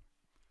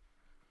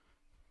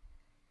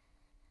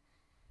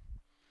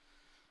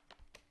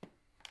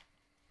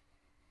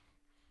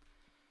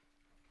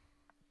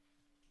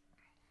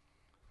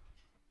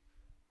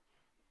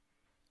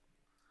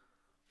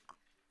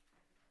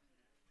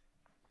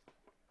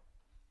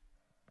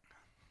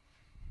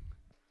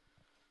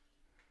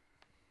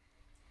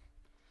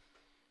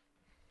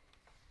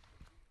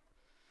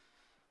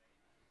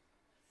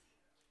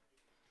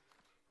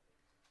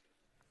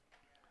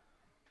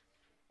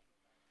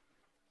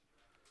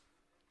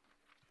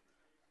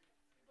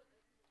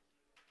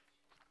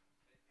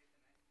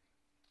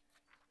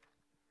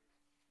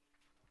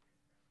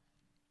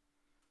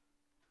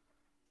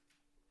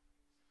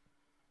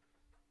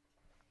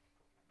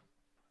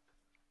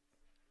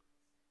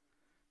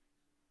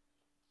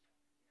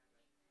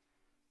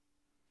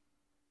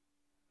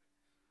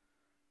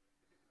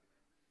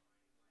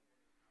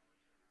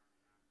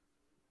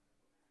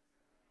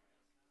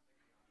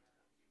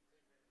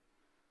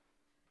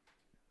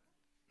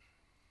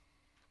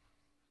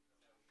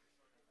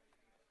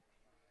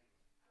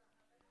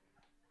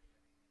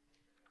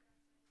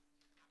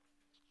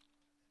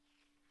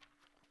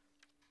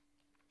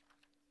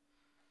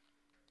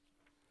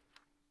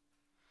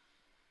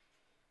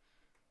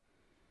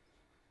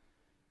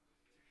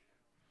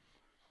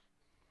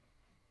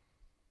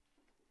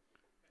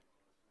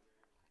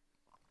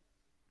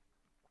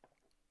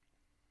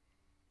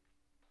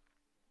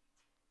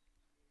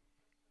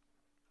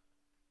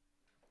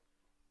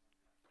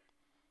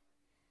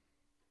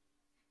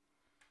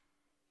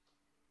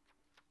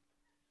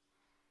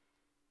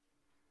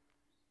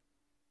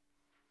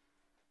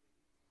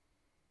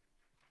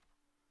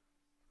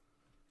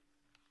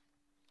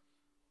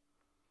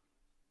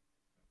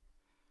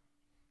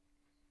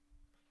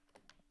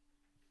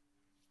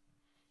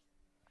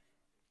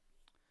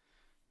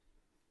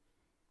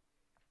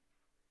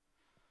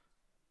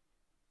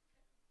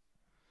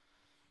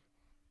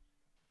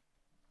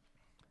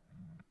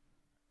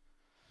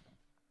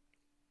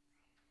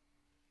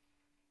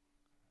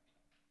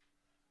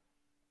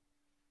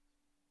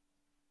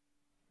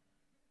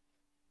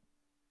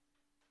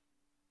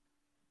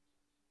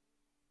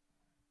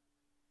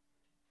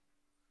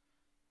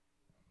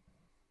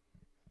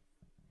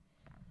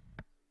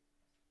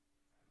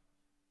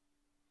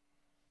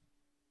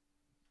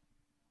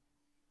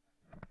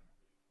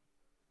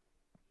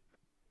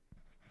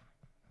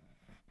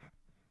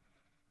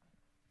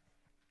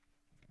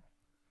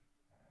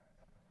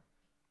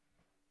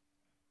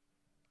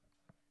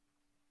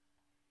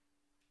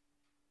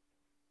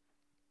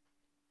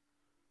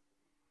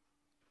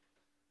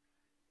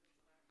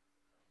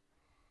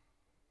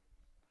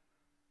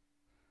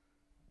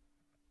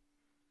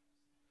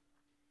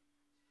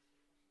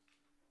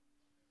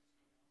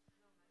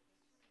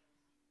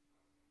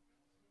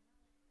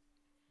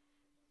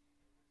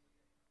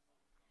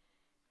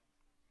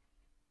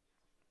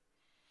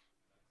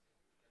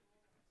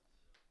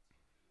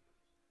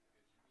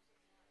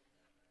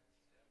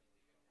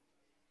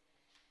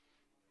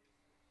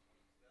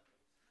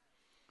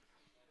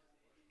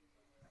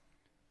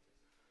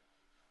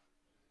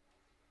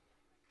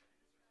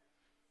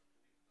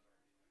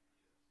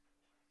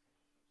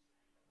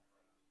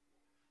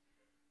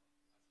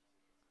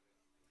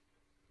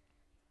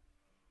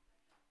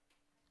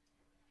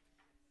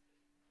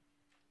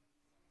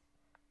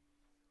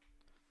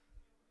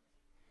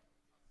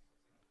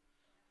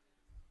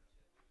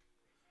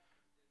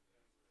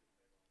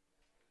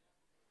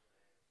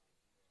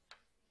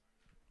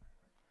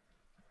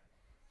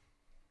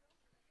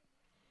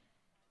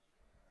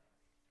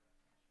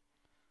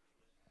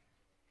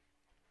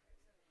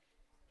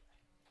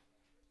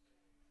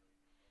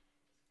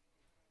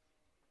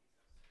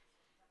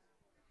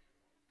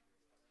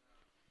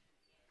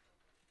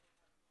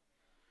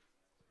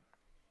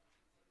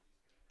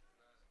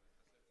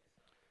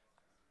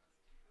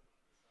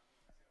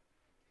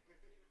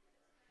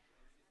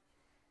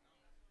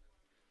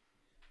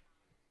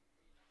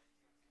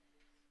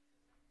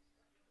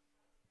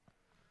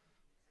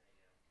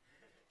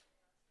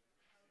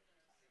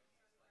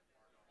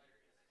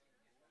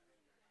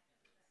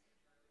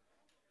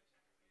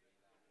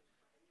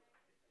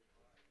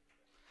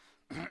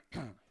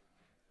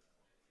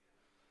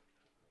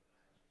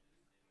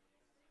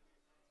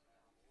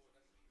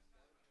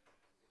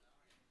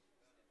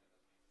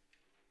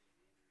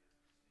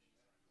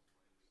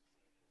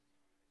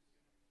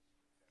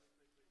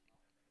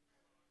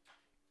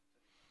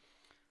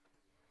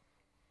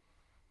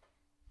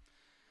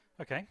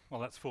 Okay, well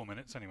that's 4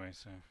 minutes anyway,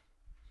 so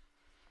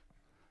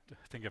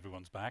I think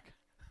everyone's back.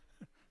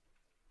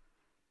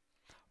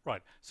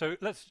 Right, so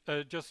let's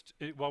just,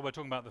 while we're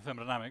talking about the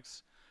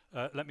thermodynamics,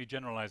 let me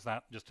generalize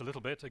that just a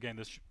little bit. Again,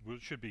 this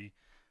should be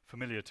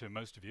familiar to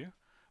most of you,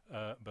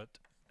 but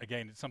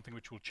again, it's something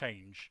which will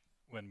change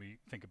when we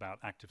think about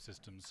active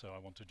systems, so I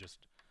want to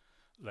just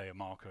lay a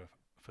marker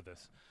for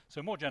this.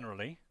 So more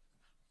generally,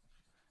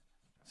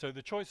 so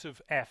the choice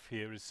of f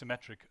here is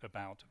symmetric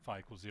about phi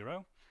equals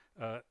 0.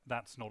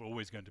 That's not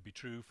always going to be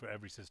true for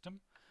every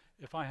system.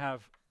 If I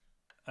have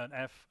an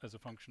f as a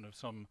function of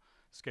some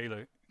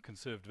scalar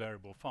conserved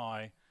variable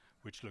phi,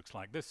 which looks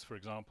like this, for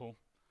example,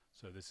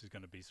 so this is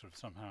going to be sort of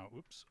somehow,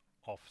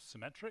 off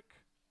symmetric.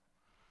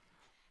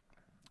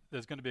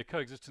 There's going to be a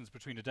coexistence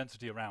between a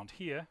density around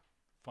here,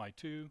 phi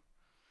 2,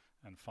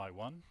 and phi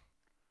 1.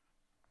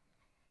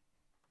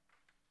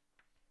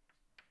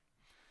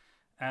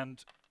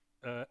 And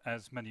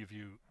as many of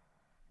you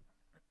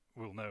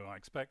will know, I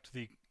expect,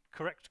 the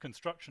correct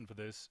construction for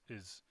this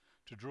is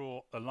to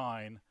draw a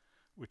line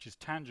which is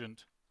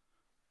tangent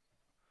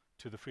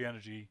to the free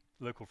energy,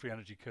 local free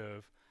energy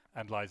curve,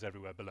 and lies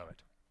everywhere below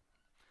it.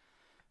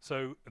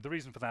 So the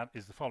reason for that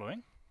is the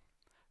following.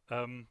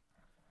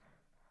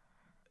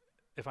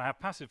 If I have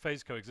passive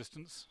phase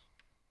coexistence,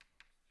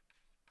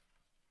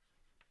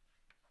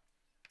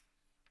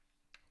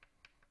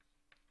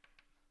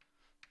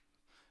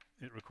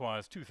 it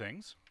requires two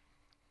things.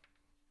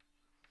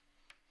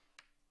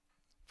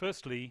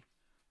 Firstly,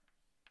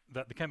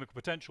 that the chemical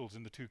potentials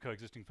in the two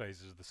coexisting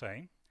phases are the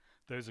same.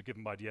 Those are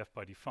given by df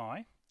by d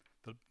phi,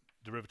 the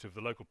derivative of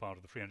the local part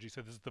of the free energy.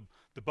 So this is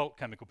the bulk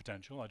chemical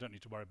potential. I don't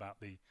need to worry about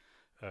the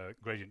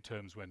gradient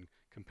terms when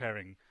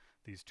comparing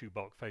these two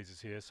bulk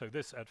phases here. So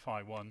this at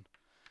phi 1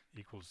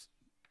 equals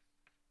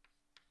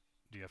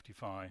df d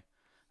phi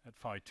at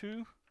phi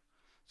 2.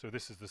 So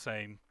this is the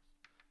same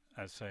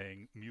as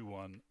saying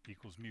mu1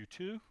 equals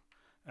mu2,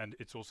 and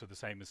it's also the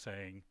same as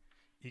saying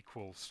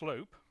equal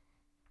slope.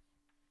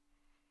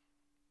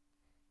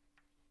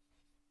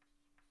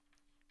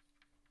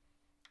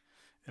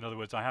 In other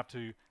words, I have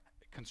to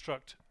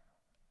construct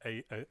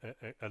a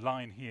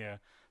line here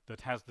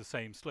that has the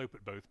same slope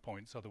at both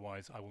points,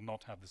 otherwise I will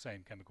not have the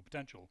same chemical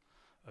potential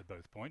at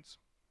both points.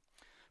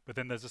 But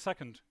then there's a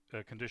second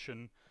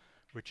condition,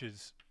 which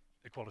is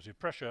equality of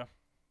pressure.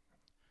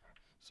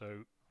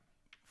 So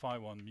phi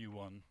 1 mu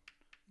 1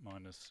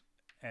 minus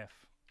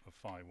f of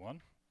phi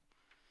 1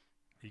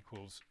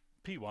 equals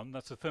P1.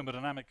 That's a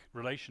thermodynamic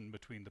relation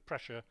between the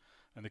pressure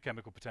and the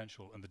chemical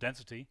potential and the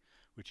density,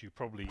 which you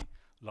probably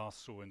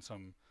last saw in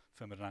some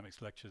thermodynamics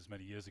lectures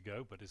many years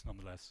ago, but is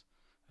nonetheless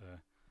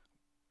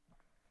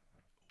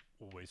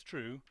always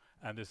true.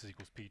 And this is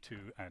equals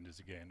P2 and is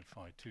again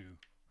phi 2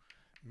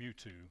 mu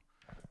 2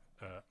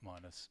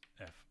 minus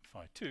f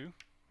phi 2.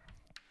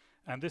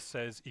 And this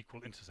says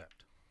equal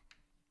intercept.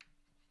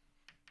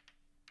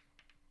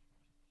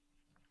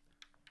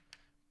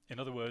 In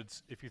other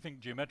words, if you think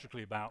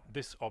geometrically about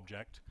this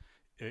object,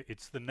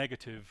 it's the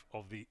negative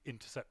of the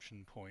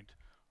interception point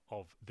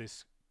of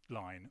this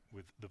line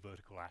with the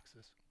vertical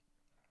axis.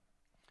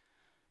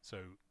 So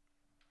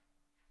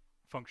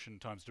function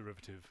times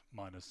derivative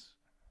minus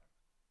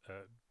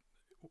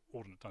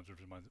ordinate times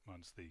derivative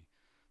minus the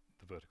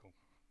vertical.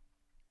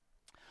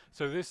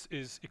 So this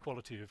is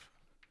equality of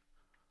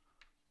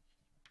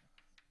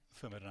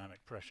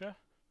thermodynamic pressure.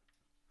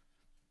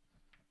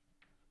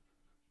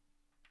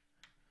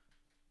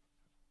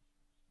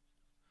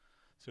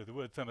 So the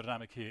word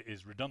thermodynamic here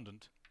is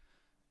redundant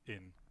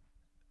in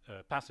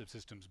passive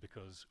systems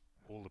because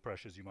all the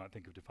pressures you might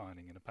think of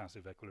defining in a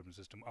passive equilibrium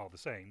system are the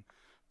same,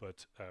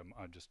 but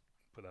I just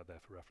put that there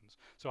for reference.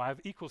 So I have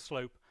equal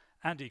slope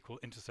and equal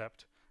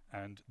intercept,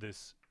 and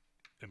this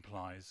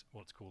implies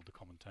what's called the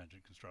common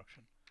tangent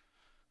construction.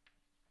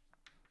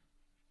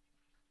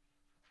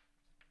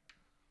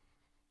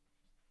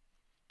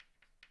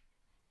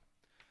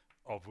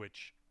 Of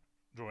which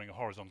drawing a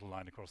horizontal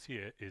line across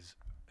here is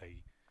a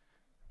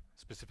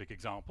specific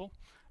example.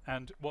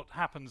 And what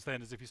happens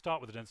then is if you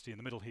start with the density in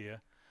the middle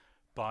here,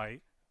 by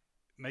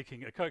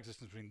making a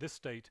coexistence between this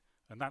state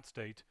and that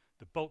state,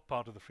 the bulk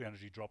part of the free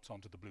energy drops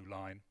onto the blue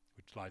line,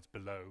 which lies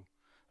below,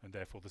 and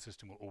therefore the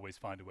system will always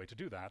find a way to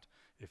do that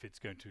if it's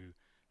going to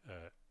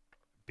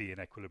be in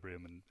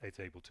equilibrium and it's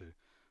able to,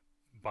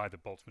 by the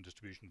Boltzmann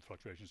distribution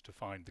fluctuations, to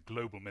find the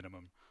global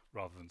minimum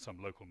rather than some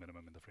local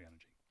minimum in the free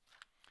energy.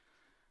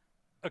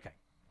 Okay,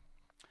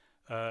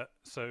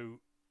 so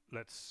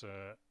let's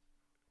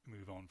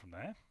move on from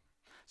there.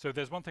 So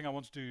there's one thing I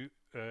want to do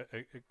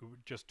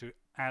just to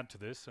add to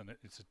this, and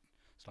it's a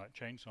slight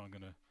change, so I'm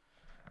going to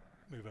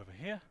move over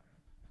here.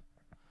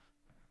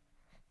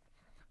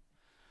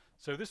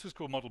 So this was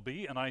called Model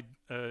B, and I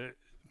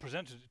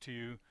presented it to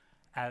you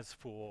as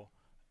for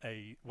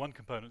a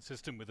one-component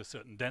system with a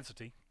certain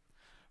density,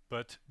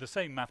 but the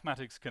same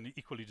mathematics can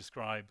equally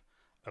describe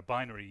a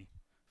binary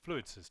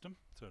fluid system.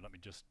 So let me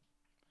just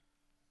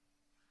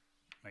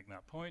make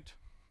that point.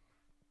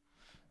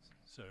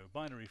 So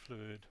binary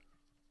fluid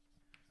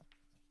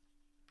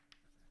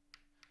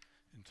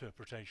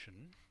interpretation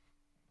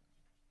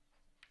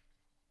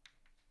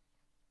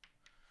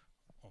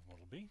of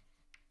model B.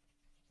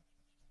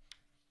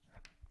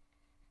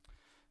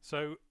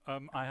 So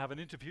I have an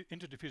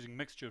interdiffusing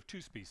mixture of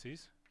two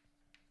species,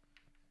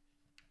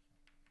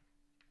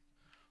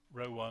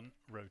 rho 1,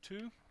 rho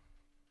 2,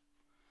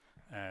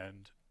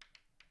 and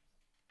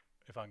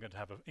if I'm going to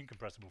have an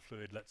incompressible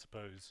fluid, let's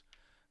suppose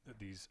that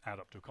these add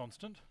up to a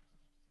constant.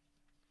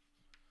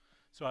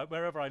 So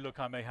wherever I look,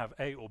 I may have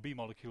A or B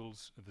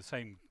molecules of the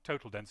same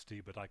total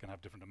density, but I can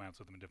have different amounts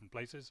of them in different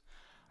places.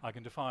 I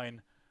can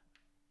define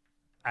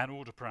an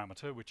order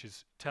parameter, which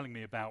is telling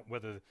me about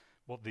what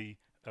the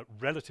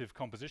relative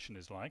composition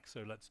is like.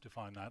 So let's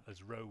define that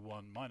as rho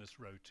 1 minus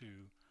rho 2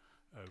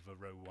 over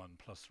rho 1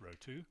 plus rho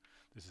 2.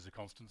 This is a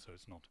constant, so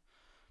it's not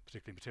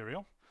particularly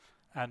material.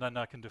 And then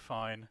I can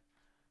define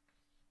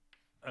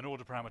an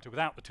order parameter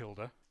without the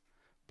tilde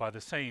by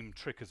the same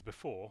trick as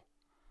before,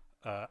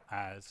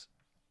 as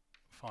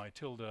phi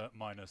tilde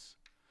minus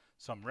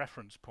some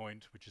reference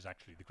point, which is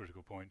actually the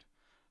critical point,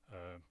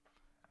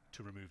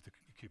 to remove the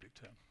cubic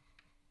term.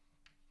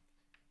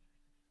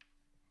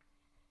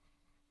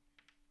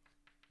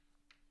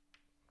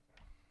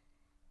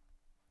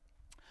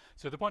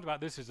 So the point about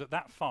this is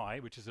that phi,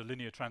 which is a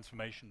linear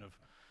transformation of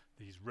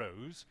these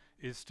rows,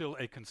 is still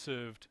a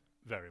conserved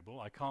variable.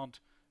 I can't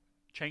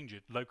change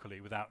it locally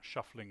without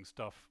shuffling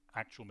stuff,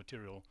 actual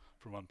material,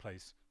 from one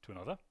place to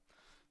another.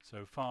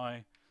 So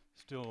phi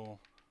still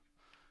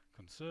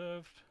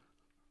conserved.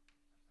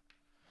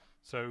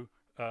 So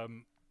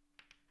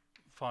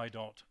phi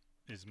dot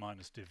is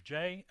minus div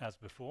j as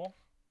before.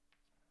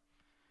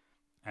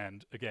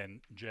 And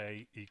again,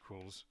 j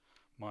equals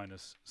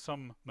minus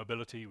some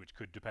mobility, which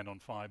could depend on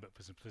phi, but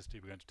for simplicity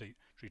we're going to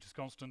treat as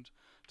constant,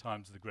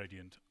 times the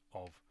gradient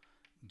of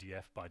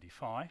df by d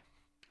phi.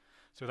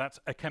 So that's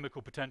a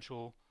chemical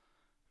potential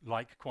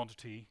like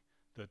quantity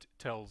that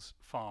tells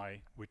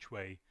phi which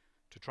way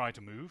to try to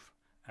move,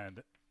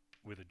 and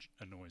with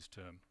a noise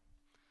term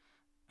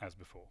as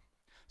before.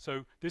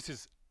 So this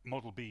is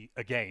model B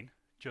again,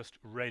 just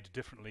read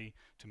differently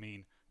to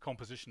mean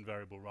composition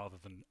variable rather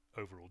than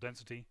overall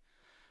density.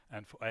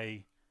 And for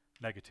A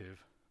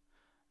negative,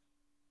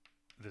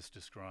 this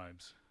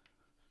describes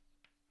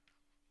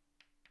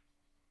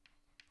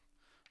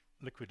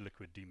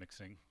liquid-liquid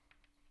demixing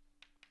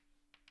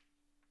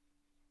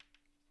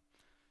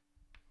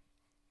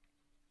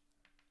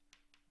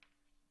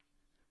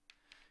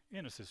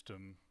in a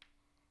system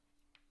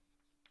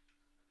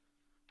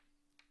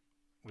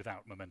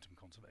without momentum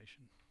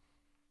conservation.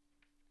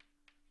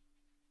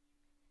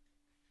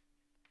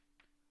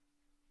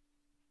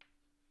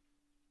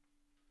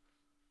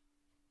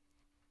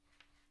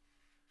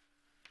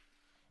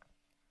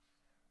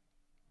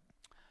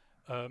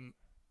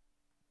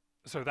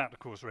 So that, of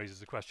course, raises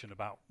the question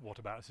about what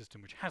about a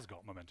system which has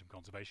got momentum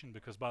conservation,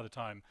 because by the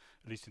time,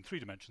 at least in 3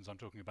 dimensions, I'm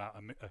talking about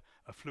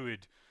a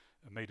fluid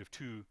made of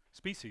 2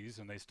 species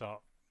and they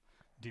start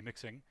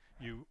demixing,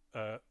 you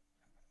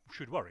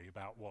should worry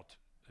about what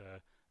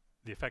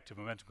the effect of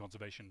momentum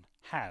conservation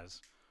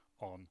has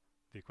on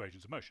the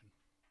equations of motion.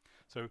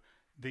 So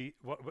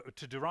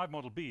to derive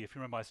model B, if you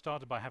remember, I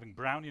started by having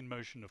Brownian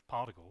motion of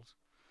particles.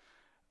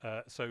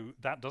 So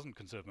that doesn't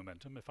conserve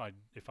momentum. If I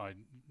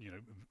you know,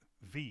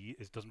 V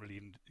doesn't really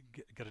even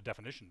get a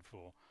definition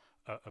for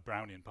a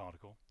Brownian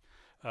particle.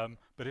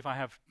 But if I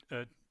have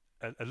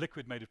a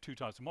liquid made of 2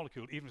 types of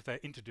molecule, even if they're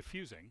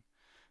interdiffusing,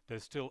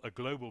 there's still a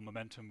global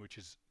momentum, which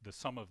is the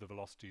sum of the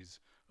velocities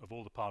of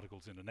all the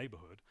particles in a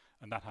neighborhood,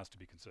 and that has to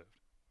be conserved.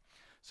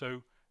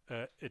 So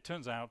it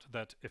turns out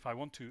that if I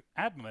want to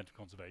add momentum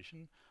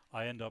conservation,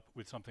 I end up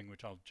with something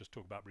which I'll just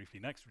talk about briefly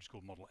next, which is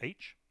called model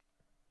H.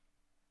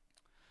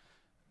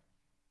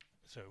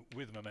 So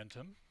with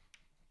momentum,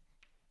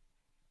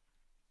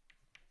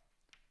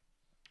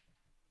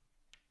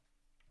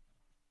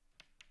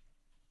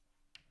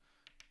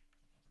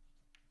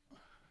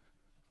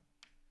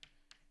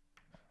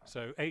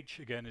 so H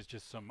again is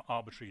just some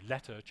arbitrary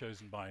letter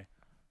chosen by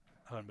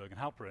Herrenberg and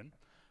Halperin,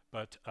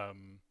 but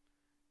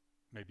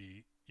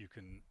maybe you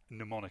can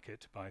mnemonic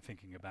it by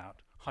thinking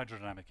about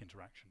hydrodynamic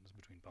interactions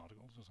between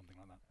particles or something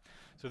like that.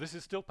 So this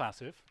is still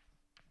passive.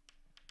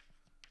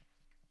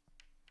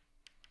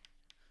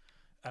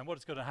 And what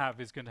it's going to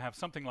have is going to have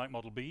something like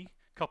model B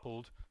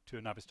coupled to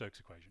a Navier-Stokes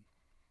equation.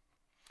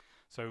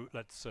 So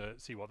let's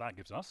see what that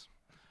gives us.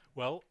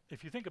 Well,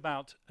 if you think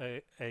about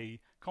a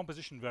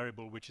composition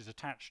variable which is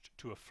attached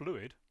to a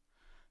fluid,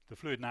 the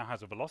fluid now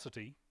has a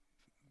velocity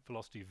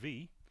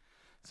v.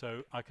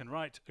 So I can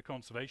write a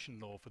conservation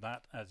law for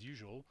that as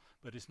usual,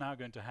 but it's now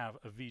going to have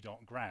a v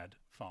dot grad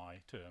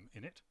phi term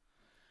in it.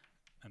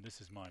 And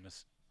this is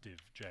minus div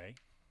j.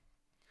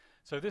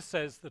 So this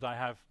says that I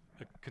have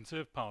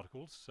conserved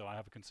particles, so I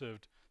have a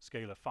conserved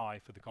scalar phi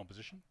for the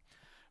composition.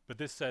 But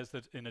this says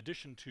that in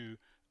addition to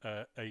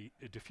a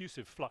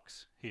diffusive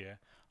flux here,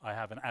 I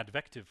have an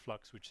advective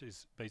flux, which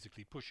is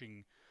basically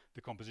pushing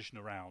the composition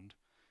around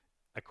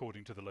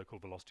according to the local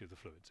velocity of the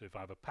fluid. So if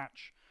I have a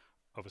patch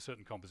of a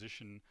certain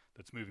composition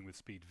that's moving with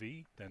speed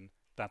v, then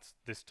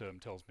this term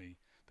tells me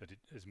that it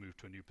has moved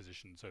to a new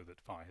position so that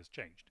phi has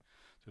changed.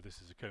 So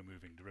this is a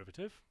co-moving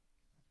derivative.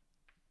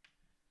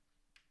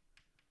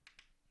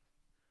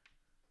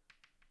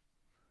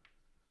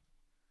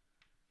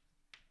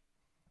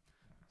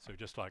 So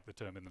just like the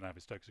term in the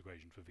Navier-Stokes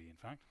equation for V, in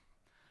fact.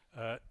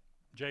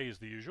 J is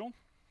the usual.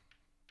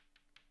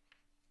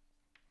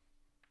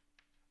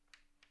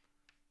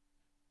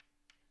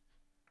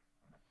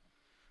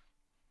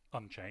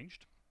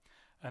 Unchanged.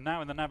 And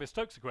now in the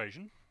Navier-Stokes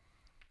equation,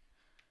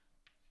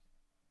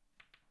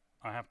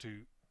 I have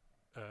to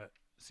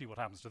see what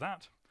happens to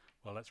that.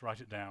 Well, let's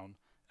write it down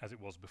as it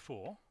was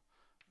before.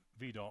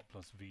 V dot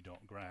plus V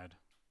dot grad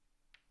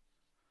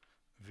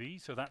V.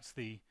 So that's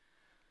the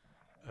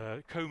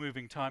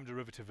co-moving time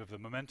derivative of the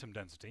momentum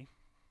density.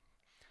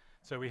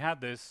 So we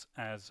had this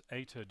as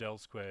eta del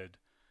squared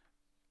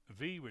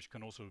V, which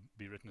can also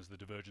be written as the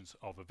divergence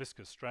of a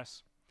viscous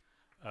stress,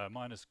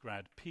 minus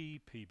grad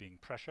P, P being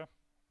pressure.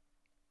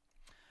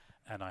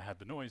 And I had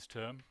the noise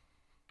term.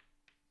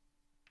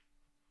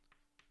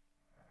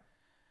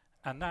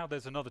 And now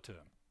there's another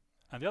term.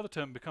 And the other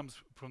term becomes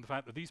from the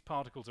fact that these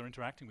particles are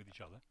interacting with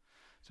each other.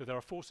 So there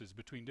are forces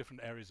between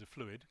different areas of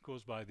fluid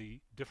caused by the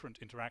different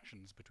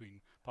interactions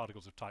between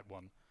particles of type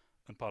 1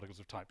 and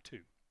particles of type 2.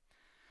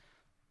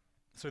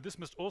 So this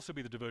must also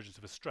be the divergence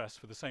of a stress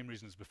for the same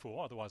reason as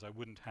before, otherwise I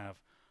wouldn't have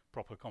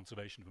proper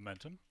conservation of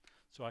momentum.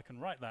 So I can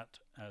write that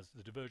as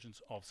the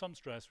divergence of some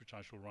stress, which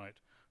I shall write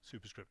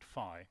superscript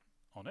phi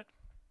on it.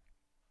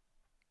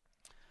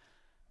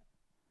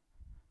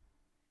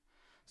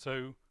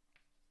 So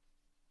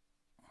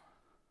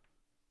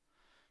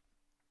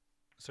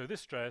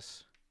this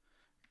stress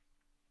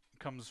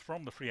comes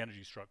from the free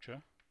energy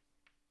structure.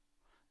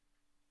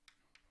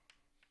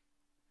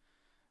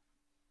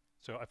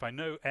 So if I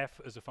know F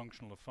as a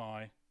functional of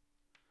phi,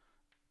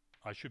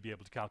 I should be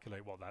able to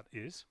calculate what that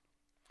is.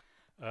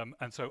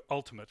 And so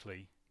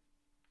ultimately,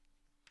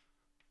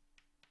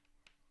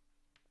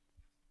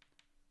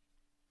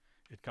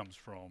 it comes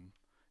from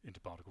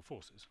interparticle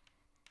forces.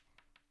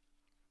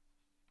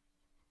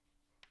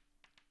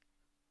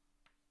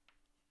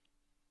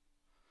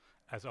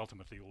 As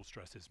ultimately all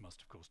stresses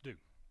must, of course, do.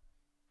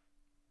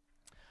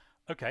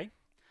 Okay,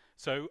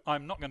 so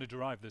I'm not going to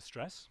derive this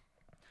stress.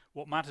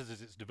 What matters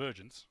is its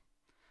divergence.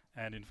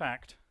 And in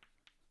fact,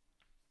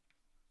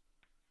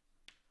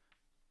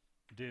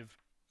 div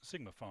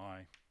sigma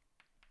phi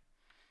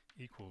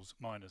equals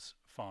minus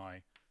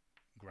phi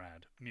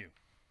grad mu,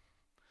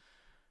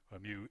 where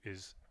mu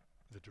is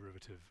the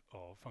derivative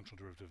of functional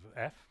derivative of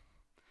f.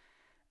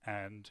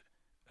 And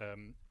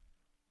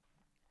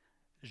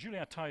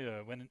Julien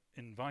Tailleur, when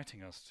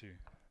inviting us to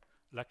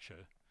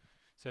lecture,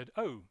 said,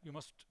 "Oh, you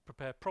must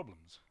prepare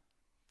problems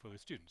for the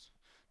students."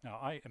 Now,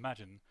 I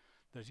imagine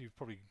that you've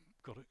probably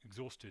got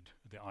exhausted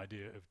the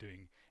idea of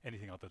doing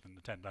anything other than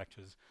attend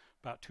lectures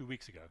about 2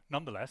 weeks ago.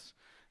 Nonetheless,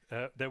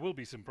 there will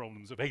be some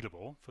problems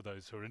available for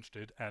those who are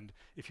interested, and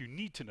if you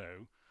need to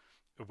know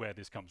where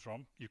this comes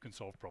from, you can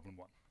solve problem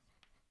 1.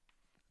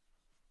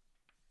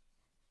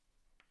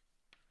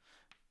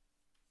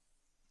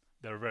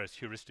 There are various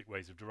heuristic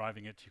ways of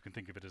deriving it. You can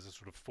think of it as a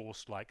sort of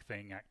force-like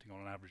thing acting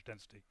on an average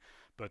density,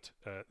 but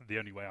the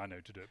only way I know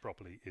to do it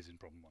properly is in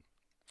problem 1.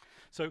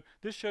 So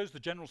this shows the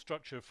general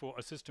structure for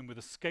a system with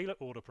a scalar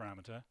order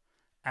parameter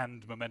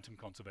and momentum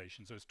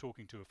conservation. So it's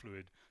talking to a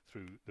fluid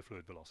through the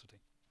fluid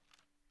velocity.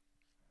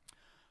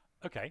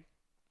 Okay,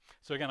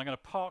 so again, I'm going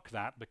to park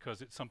that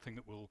because it's something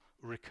that will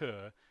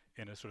recur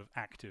in a sort of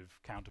active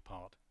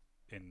counterpart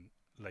in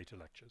later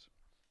lectures.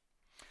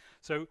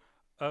 So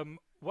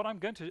what I'm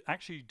going to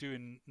actually do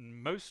in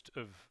most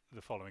of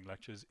the following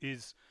lectures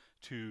is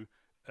to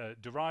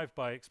derive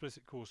by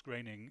explicit coarse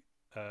graining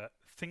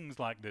things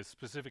like this,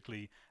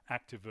 specifically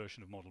active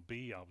version of model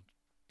B. I'll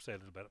say a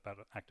little bit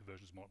about active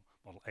versions of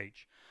model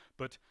H.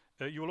 But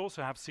you will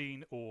also have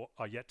seen or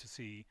are yet to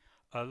see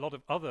a lot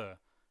of other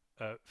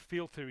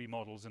field theory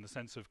models in the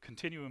sense of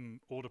continuum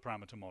order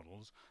parameter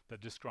models that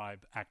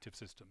describe active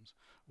systems.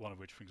 One of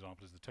which, for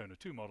example, is the Toner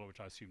 2 model, which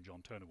I assume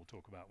John Toner will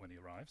talk about when he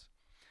arrives.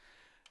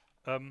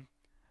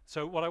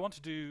 So what I want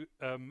to do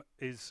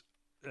is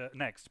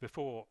next,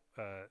 before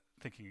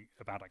thinking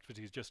about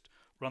activity, is just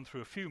run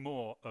through a few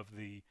more of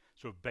the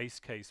sort of base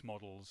case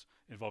models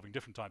involving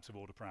different types of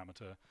order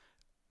parameter,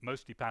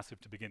 mostly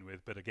passive to begin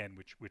with, but again,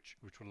 which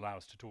will allow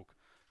us to talk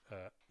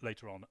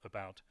later on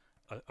about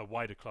a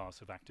wider class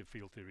of active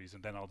field theories,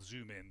 and then I'll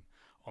zoom in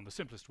on the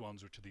simplest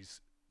ones, which are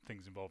these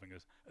things involving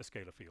a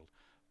scalar field.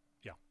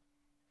 Yeah.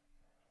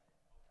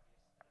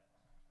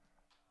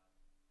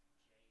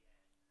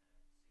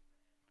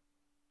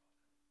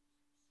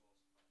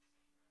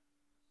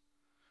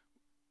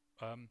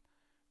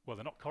 Well,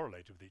 they're not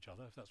correlated with each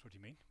other, if that's what you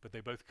mean, but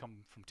they both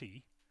come from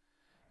T.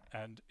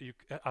 And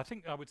I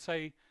think I would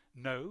say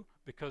no,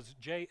 because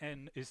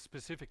Jn is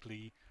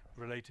specifically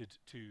related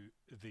to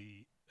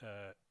the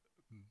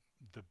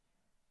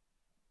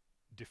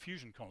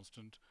diffusion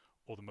constant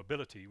or the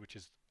mobility, which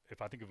is,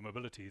 if I think of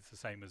mobility, it's the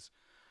same as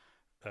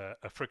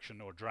a friction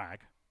or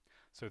drag.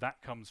 So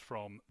that comes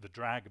from the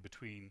drag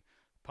between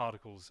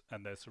particles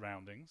and their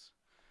surroundings.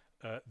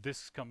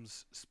 This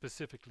comes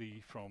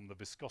specifically from the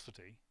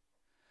viscosity.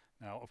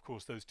 Now, of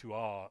course, those two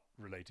are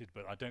related,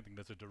 but I don't think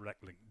there's a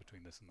direct link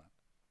between this and that.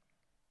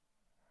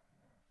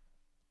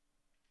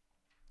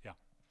 Yeah.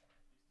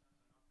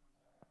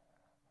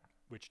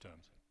 Which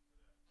terms?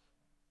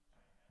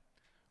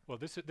 Well,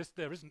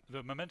 there isn't,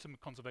 the momentum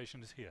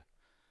conservation is here.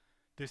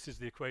 This is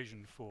the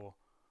equation for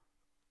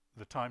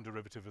the time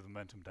derivative of the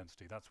momentum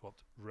density. That's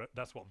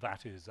what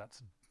that is.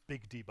 That's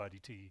big d by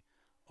dt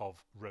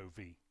of rho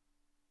v.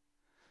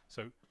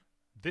 So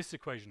this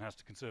equation has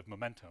to conserve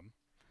momentum.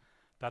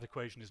 That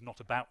equation is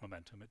not about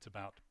momentum, it's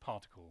about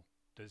particle.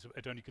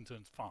 It only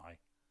concerns phi.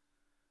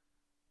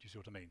 Do you see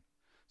what I mean?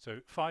 So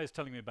phi is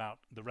telling me about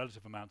the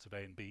relative amounts of A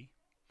and B.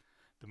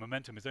 The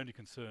momentum is only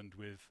concerned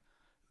with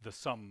the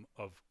sum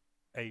of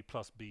A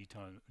plus B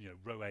times,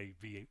 rho A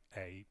V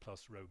A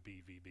plus rho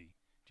B V B.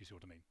 Do you see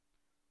what I mean?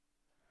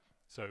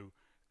 So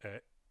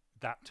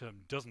that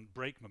term doesn't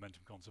break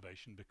momentum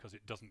conservation because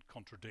it doesn't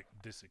contradict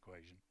this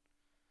equation.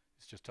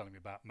 It's just telling me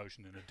about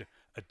motion in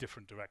a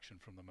different direction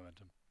from the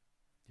momentum.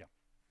 Yeah.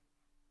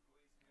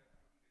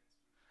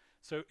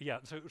 So yeah,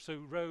 so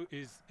rho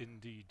is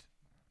indeed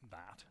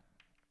that.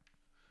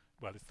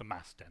 Well, it's the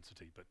mass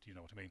density, but you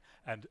know what I mean.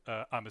 And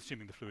I'm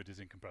assuming the fluid is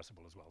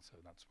incompressible as well, so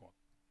that's what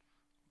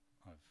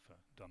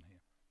I've done here.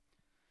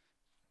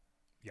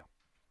 Yeah.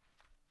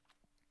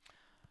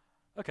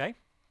 Okay.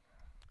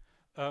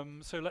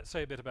 So let's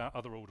say a bit about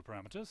other order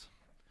parameters,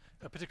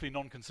 particularly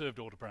non-conserved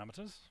order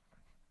parameters.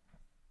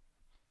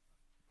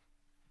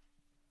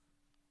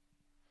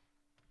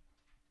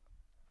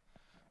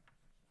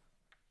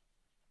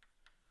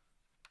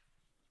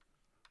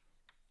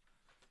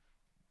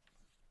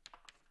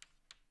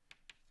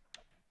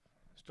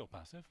 Still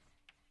passive.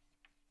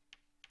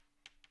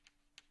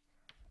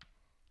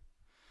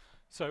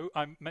 So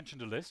I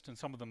mentioned a list, and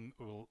some of them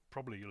you'll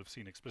have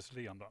seen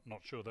explicitly. I'm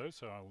not sure though,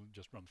 so I'll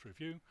just run through a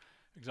few.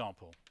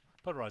 Example: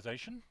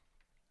 polarization,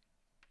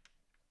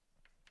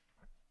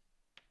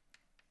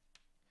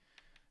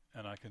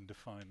 and I can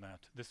define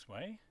that this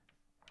way.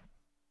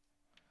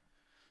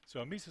 So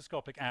a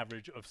mesoscopic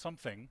average of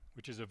something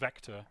which is a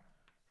vector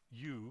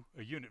u,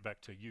 a unit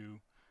vector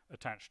u,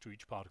 attached to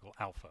each particle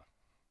alpha.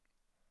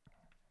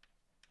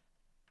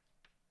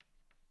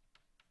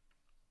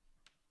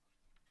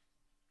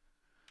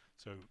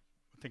 So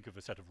think of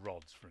a set of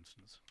rods, for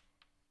instance.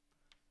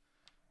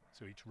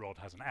 So each rod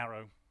has an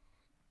arrow.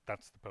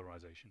 That's the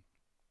polarization.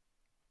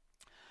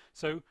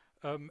 So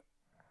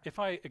if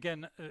I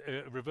again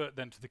revert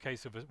then to the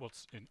case of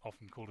what's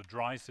often called a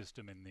dry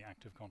system in the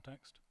active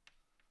context,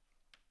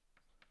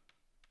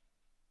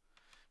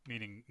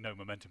 meaning no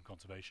momentum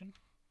conservation.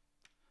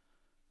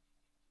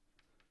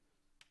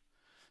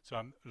 So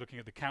I'm looking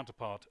at the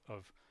counterpart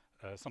of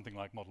something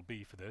like model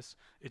B for this.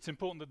 It's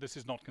important that this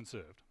is not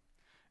conserved.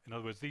 In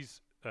other words,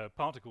 these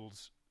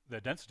particles, their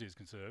density is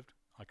conserved.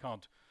 I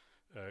can't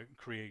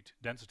create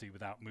density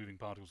without moving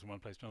particles from one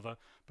place to another,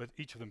 but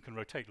each of them can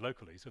rotate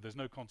locally, so there's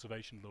no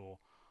conservation law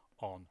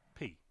on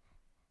P.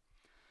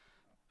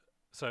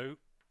 So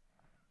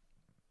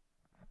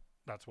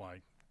that's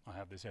why I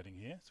have this heading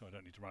here, so I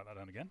don't need to write that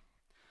down again.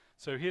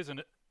 So here's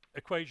an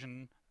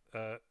equation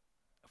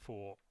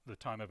for the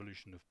time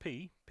evolution of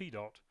P. P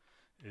dot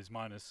is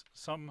minus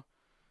some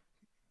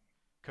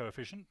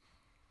coefficient,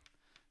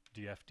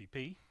 df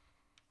dp.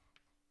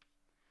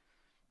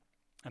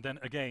 And then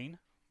again,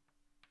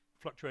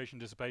 fluctuation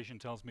dissipation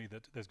tells me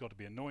that there's got to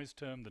be a noise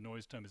term. The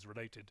noise term is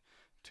related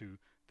to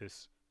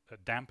this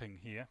damping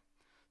here.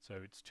 So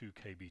it's 2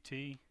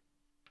 kBt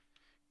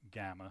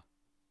gamma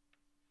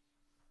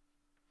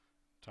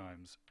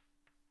times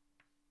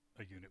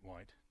a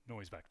unit-wide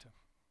noise vector.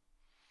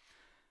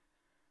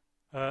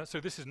 So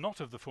this is not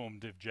of the form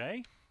div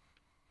j,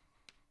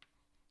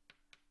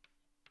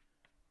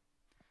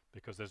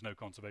 because there's no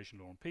conservation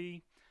law on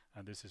P,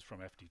 and this is from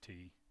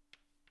FDT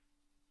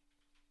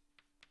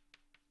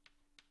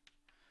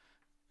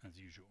as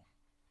usual.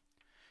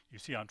 You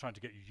see, I'm trying to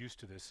get you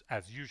used to this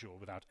as usual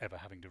without ever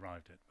having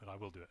derived it, but I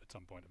will do it at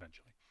some point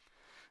eventually,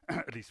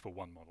 at least for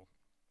one model.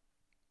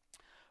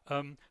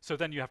 So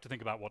then you have to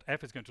think about what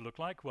f is going to look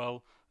like.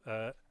 Well,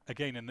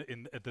 again,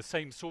 at the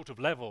same sort of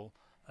level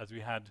as we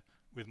had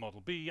with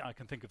model B, I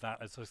can think of that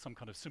as some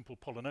kind of simple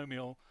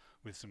polynomial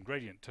with some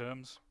gradient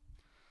terms.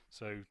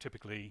 So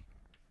typically,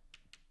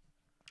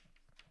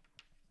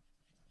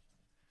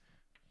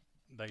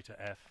 beta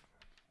f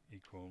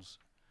equals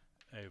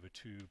a over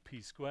 2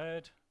 p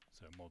squared,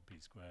 so mod p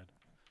squared,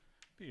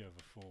 p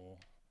over 4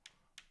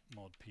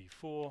 mod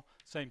p4.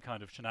 Same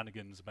kind of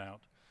shenanigans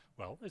about,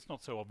 well, it's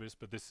not so obvious,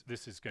 but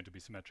this is going to be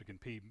symmetric in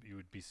P.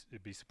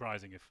 It'd be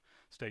surprising if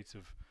states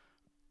of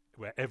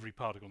where every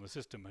particle in the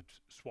system had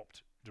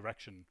swapped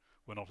direction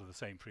were not of the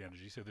same free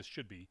energy, so this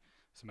should be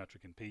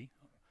symmetric in P.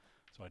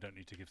 So I don't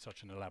need to give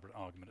such an elaborate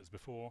argument as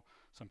before.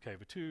 Some k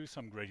over 2,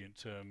 some gradient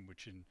term,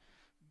 which in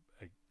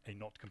a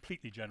not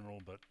completely general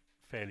but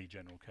fairly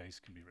general case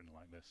can be written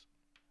like this.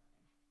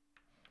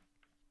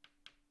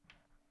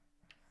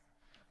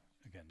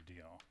 Again,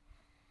 dr.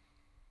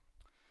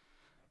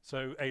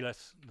 So a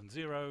less than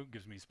 0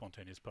 gives me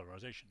spontaneous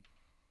polarization.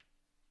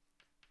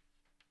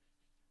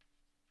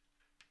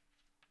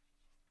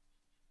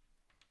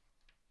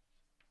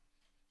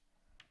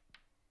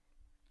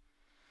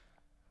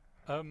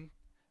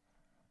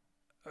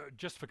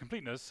 just for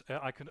completeness,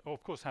 I can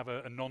of course have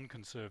a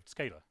non-conserved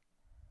scalar.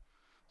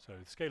 So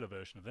the scalar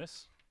version of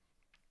this,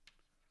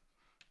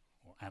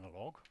 or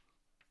analog,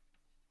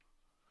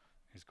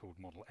 is called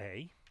model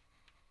A.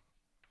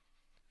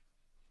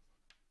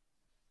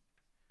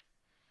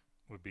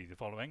 Would be the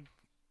following: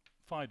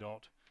 phi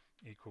dot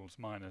equals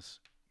minus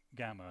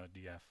gamma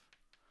df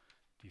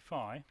d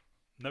phi.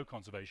 No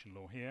conservation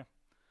law here.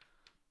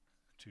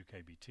 2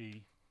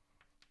 kBt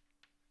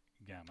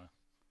gamma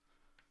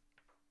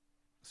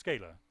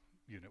scalar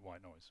unit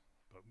white noise,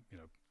 but you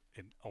know,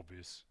 in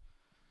obvious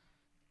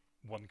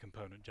one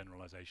component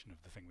generalization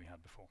of the thing we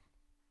had before.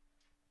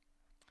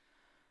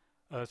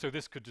 So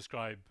this could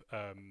describe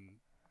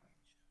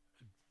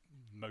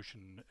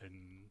motion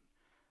in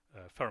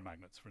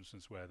ferromagnets, for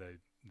instance, where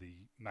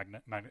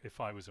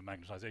if I was a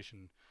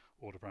magnetization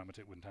order parameter,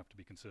 it wouldn't have to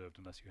be conserved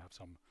unless you have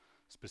some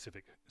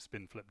specific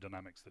spin flip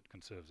dynamics that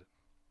conserves it.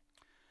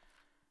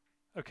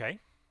 Okay,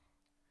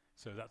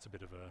 so that's a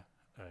bit of a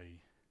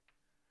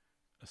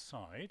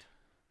aside.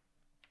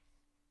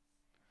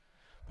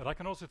 But I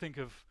can also think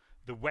of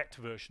the wet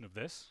version of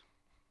this.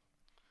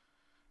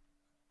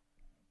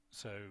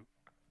 So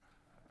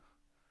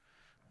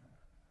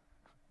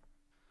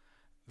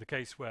the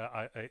case where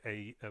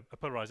a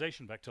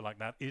polarization vector like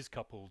that is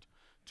coupled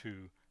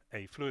to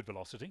a fluid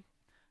velocity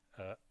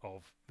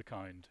of the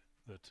kind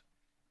that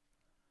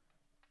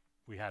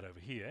we had over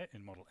here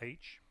in model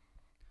H.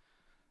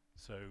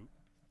 So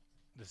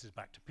this is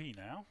back to P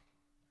now.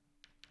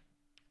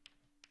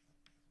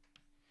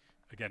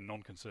 Again,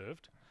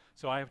 non-conserved.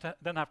 So I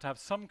then have to have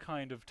some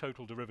kind of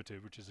total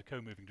derivative, which is a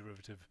co-moving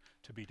derivative,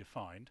 to be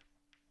defined.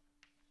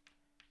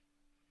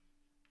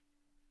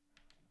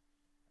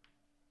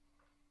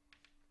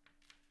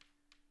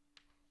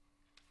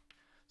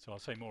 So I'll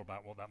say more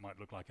about what that might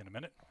look like in a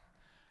minute.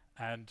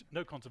 And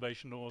no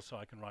conservation laws, so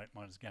I can write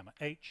minus gamma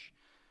h.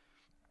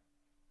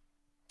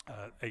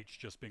 H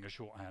just being a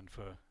shorthand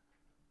for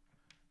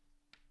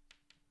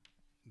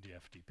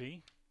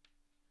dFdP,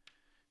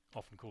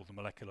 often called the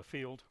molecular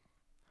field,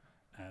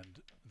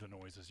 and the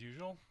noise as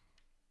usual.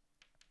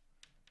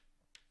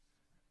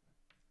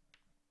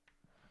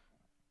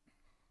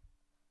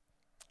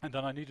 And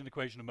then I need an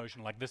equation of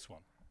motion like this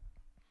one.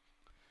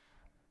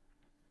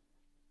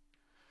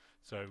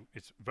 So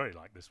it's very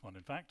like this one,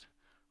 in fact.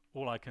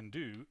 All I can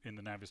do in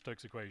the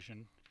Navier-Stokes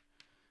equation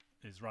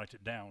is write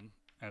it down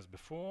as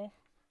before.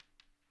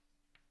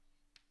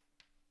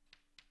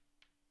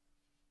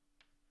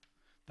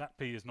 That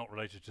P is not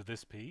related to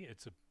this P.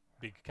 It's a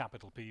big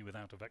capital P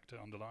without a vector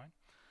underline.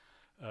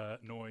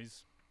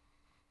 Noise.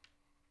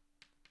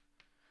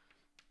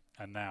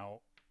 And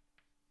now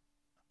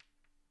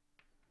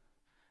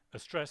a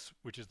stress,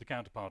 which is the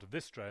counterpart of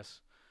this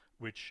stress,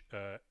 which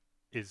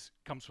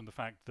comes from the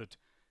fact that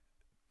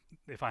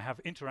if I have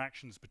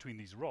interactions between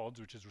these rods,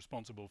 which is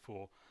responsible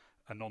for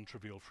a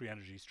non-trivial free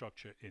energy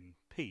structure in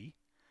P,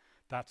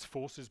 that's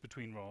forces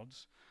between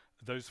rods.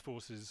 Those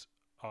forces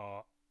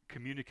are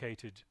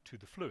communicated to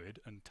the fluid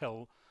and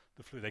tell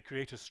the fluid, they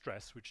create a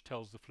stress which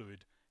tells the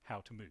fluid how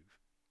to move.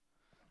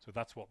 So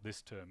that's what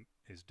this term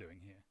is doing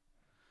here.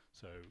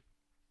 So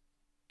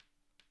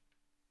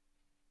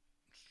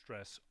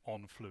stress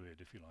on fluid,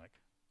 if you like,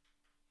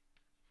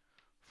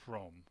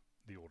 from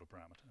the order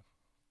parameter.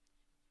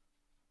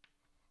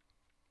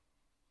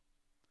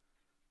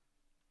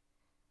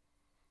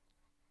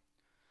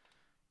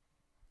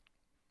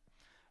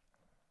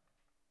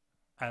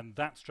 And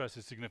that stress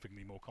is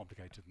significantly more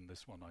complicated than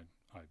this one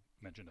I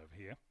mentioned over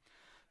here.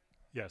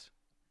 Yes.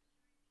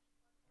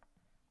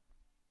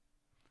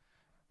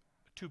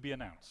 To be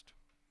announced.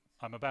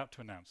 I'm about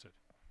to announce it.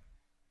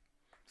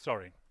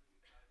 Sorry.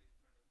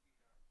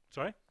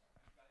 Sorry?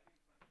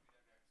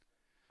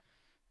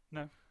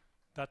 No.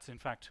 That's in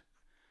fact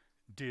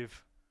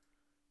div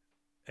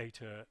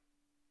eta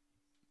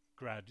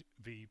grad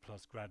V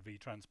plus grad V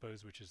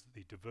transpose, which is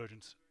the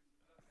divergence.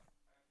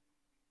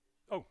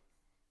 Oh,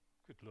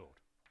 good Lord.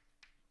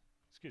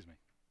 Excuse me.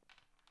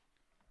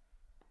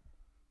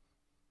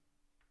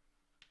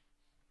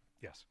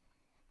 Yes.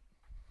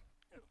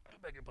 I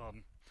beg your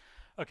pardon.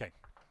 Okay.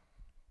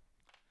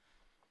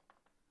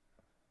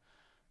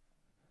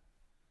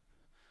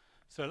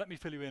 So let me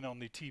fill you in on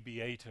the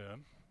TBA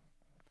term.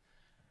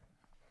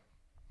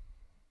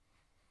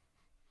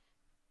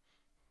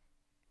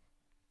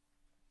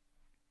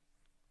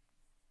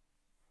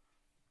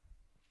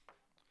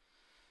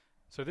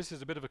 So this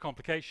is a bit of a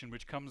complication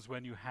which comes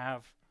when you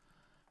have,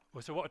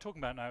 well, so what we're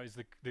talking about now is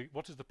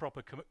what is the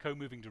proper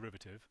co-moving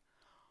derivative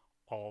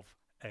of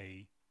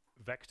a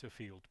vector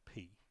field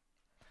P.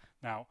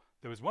 Now,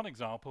 there was one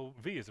example,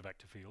 V is a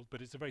vector field,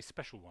 but it's a very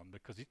special one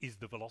because it is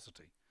the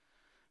velocity.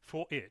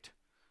 For it,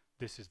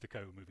 this is the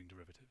co-moving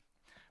derivative.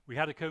 We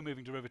had a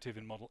co-moving derivative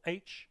in model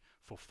H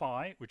for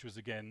phi, which was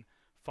again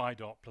phi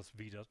dot plus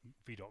v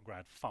dot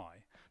grad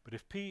phi. But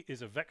if P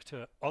is a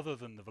vector other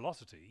than the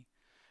velocity,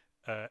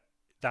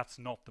 that's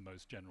not the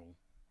most general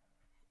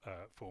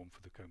form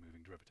for the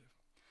co-moving derivative.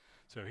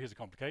 So here's a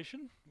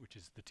complication, which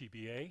is the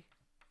TBA.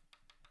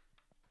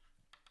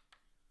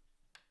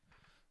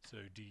 So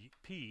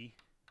dP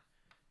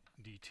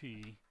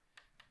dt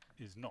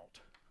is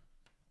not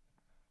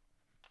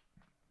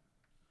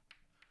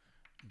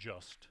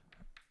just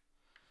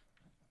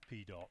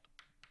p dot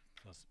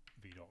plus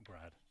v dot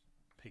grad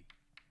p.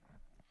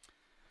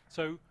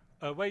 So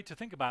a way to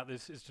think about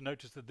this is to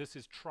notice that this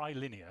is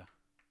trilinear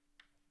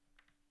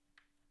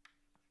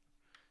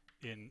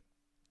in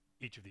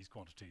each of these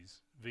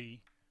quantities,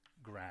 v,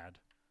 grad,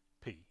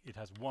 p. It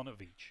has one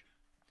of each.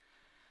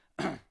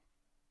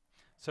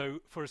 So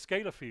for a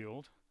scalar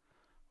field,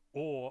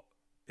 or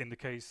in the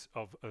case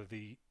of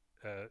the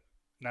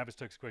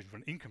Navier-Stokes equation for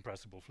an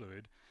incompressible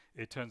fluid,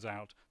 it turns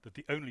out that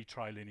the only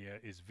trilinear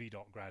is v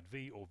dot grad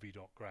v or v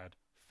dot grad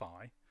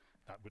phi.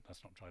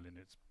 That's not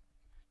trilinear, it's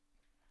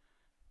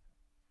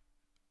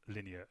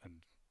linear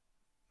and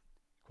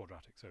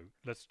quadratic. So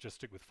let's just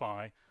stick with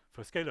phi.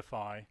 For scalar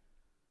phi,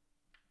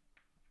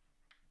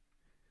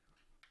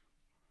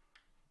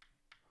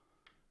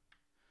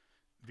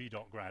 v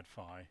dot grad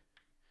phi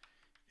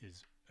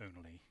is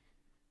only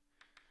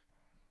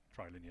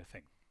trilinear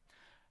thing.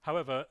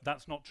 However,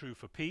 that's not true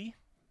for p.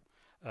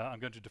 I'm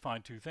going to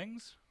define two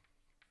things.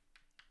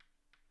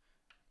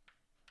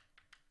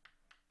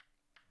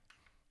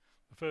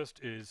 The first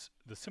is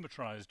the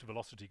symmetrized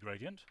velocity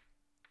gradient.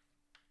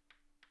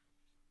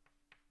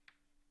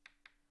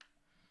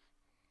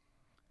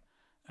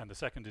 And the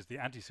second is the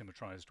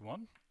anti-symmetrized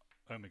one.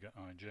 Omega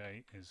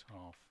ij is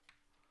half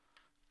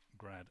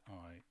grad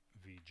I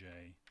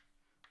Vj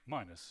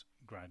minus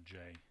grad j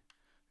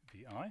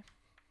Vi.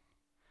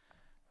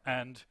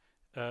 And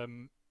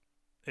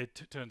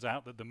it turns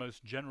out that the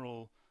most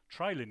general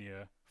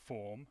trilinear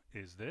form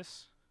is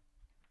this.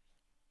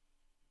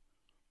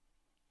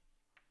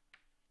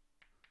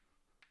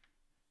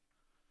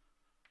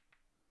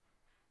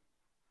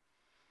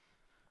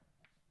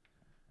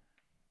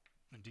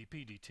 And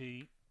dp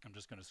dt, I'm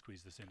just going to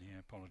squeeze this in here,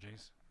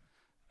 apologies.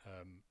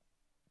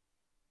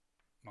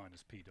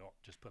 Minus p dot,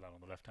 just put that on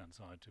the left-hand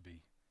side to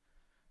be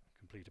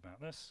complete about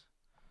this.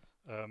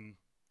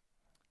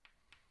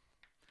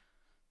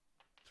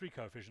 Three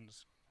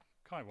coefficients,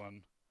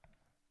 chi1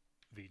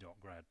 v dot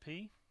grad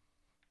p.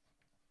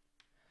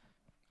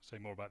 Say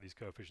more about these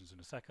coefficients in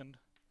a second.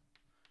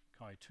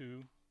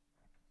 Chi2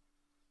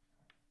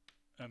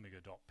 omega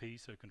dot p,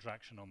 so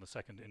contraction on the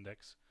second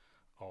index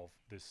of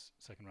this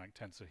second rank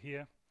tensor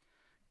here.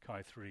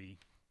 Chi3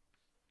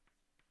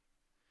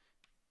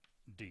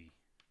 d,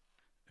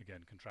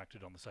 again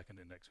contracted on the second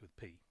index with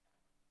p.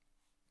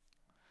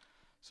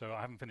 So I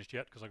haven't finished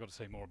yet because I've got to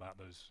say more about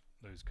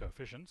those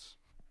coefficients.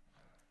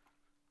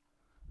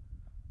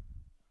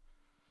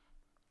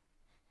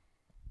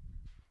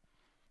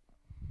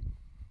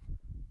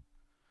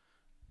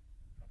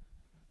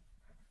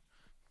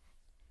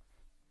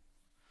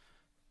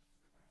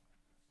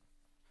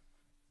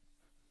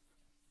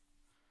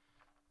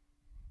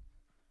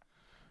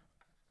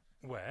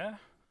 Where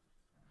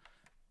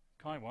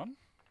chi1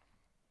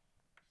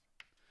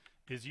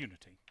 is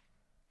unity.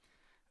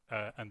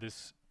 And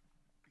this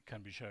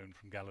can be shown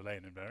from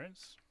Galilean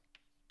invariance.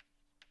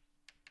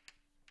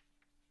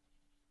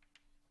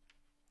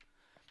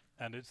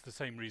 And it's the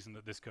same reason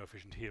that this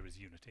coefficient here is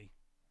unity.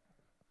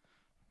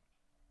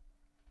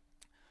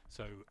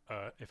 So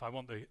if I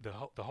want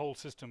the whole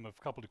system of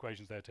coupled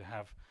equations there to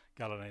have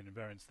Galilean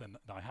invariance, then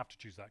I have to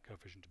choose that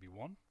coefficient to be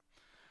 1.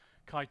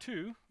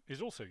 Chi2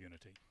 is also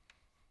unity.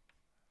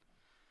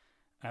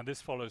 And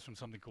this follows from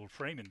something called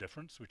frame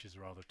indifference, which is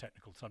a rather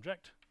technical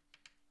subject.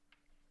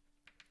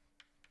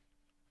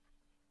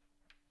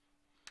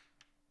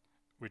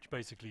 Which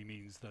basically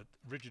means that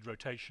rigid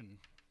rotation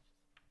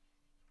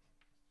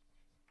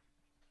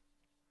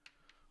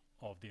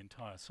of the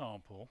entire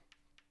sample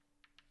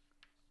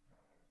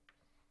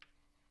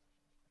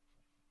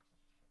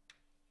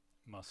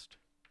must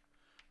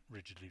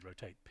rigidly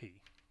rotate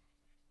p.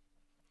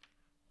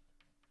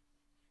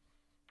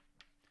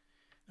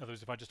 In other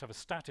words, if I just have a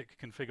static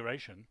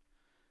configuration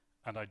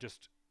and I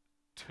just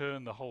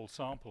turn the whole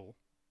sample,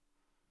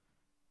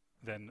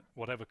 then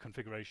whatever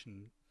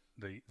configuration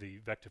the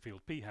vector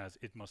field P has,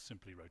 it must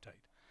simply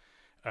rotate.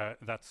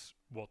 That's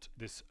what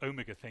this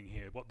omega thing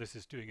here, what this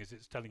is doing is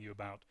it's telling you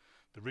about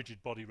the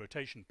rigid body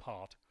rotation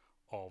part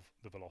of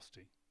the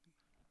velocity.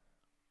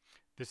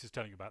 This is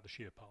telling you about the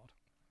shear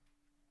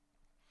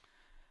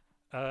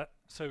part.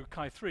 So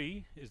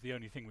chi3 is the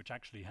only thing which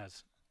actually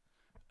has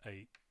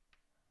a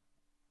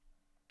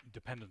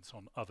dependence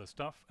on other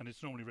stuff, and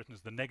it's normally written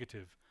as the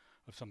negative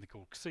of something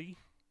called xi,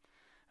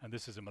 and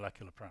this is a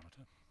molecular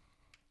parameter.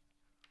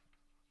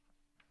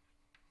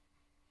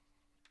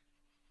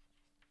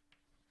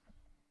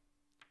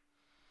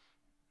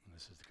 And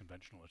this is the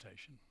conventional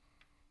notation.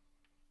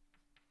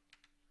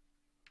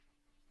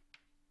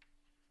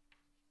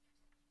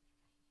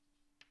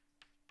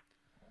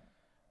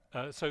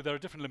 So there are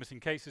different limiting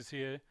cases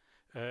here,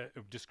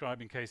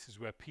 describing cases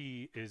where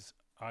P is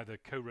either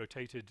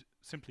co-rotated,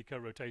 simply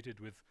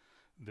co-rotated with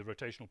the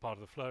rotational part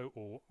of the flow,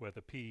 or where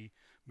the P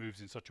moves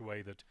in such a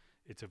way that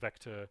it's a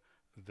vector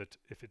that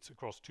if it's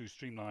across two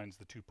streamlines,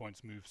 the 2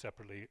 points move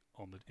separately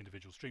on the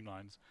individual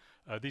streamlines.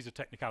 These are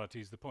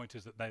technicalities. The point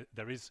is that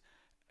there is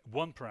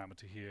one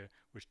parameter here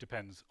which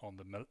depends on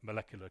the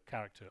molecular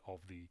character of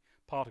the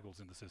particles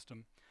in the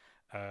system,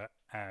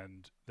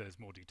 and there's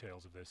more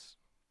details of this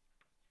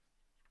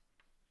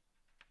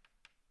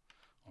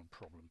on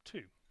problem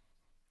 2.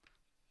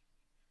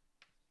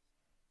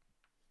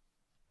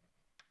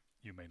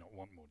 You may not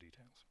want more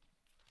details.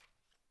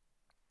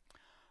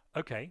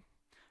 Okay,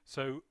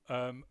 so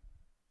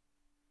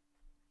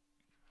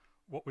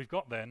what we've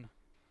got then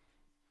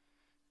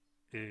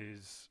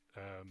is,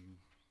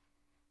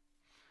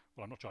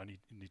 well, I'm not sure I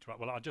need to write,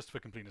 well, just for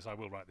completeness I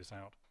will write this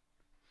out.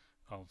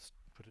 I'll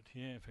put it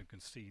here if you can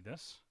see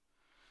this.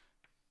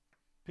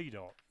 P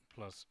dot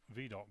plus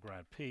V dot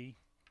grad P,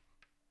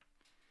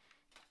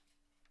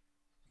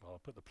 well, I'll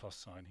put the plus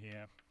sign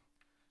here,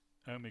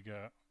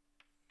 omega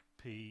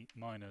P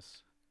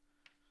minus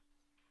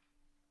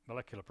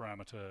molecular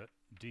parameter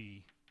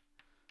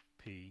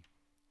dP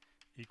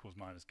equals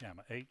minus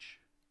gamma H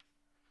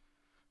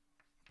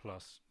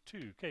plus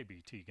 2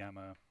 kBt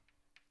gamma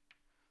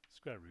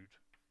square root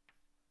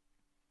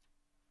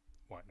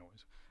white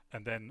noise.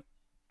 And then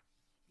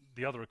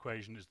the other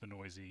equation is the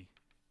noisy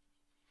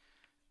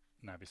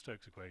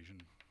Navier-Stokes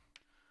equation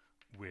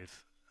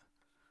with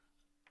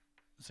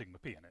sigma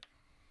p in it.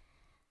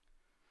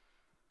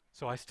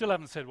 So I still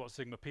haven't said what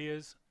sigma p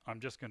is. I'm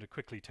just going to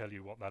quickly tell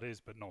you what that is,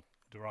 but not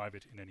derive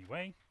it in any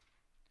way,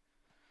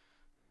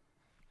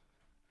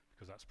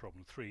 because that's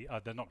problem 3.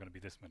 There are not going to be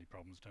this many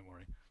problems, don't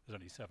worry. There's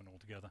only 7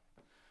 altogether.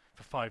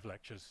 For 5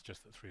 lectures,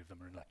 just that 3 of them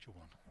are in lecture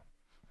 1.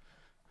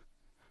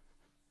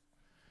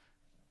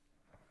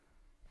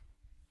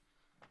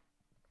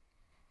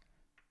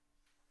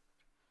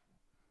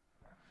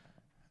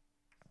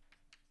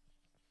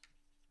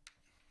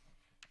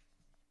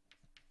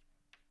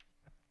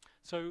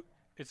 So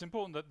it's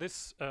important that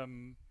this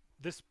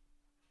this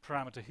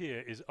parameter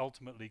here is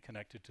ultimately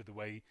connected to the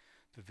way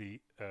that the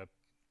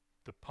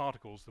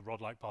particles, the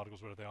rod-like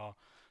particles, wherever they are,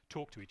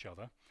 talk to each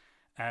other.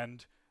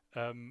 And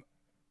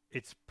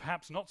it's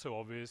perhaps not so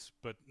obvious,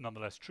 but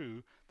nonetheless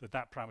true, that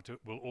that parameter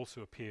will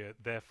also appear,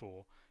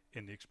 therefore,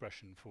 in the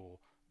expression for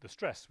the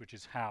stress, which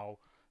is how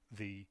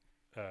the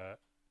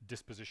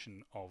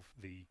disposition of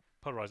the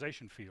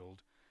polarization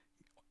field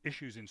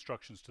issues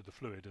instructions to the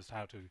fluid as to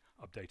how to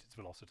update its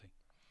velocity.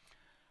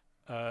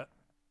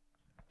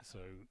 So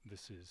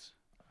this is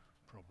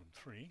problem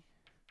 3.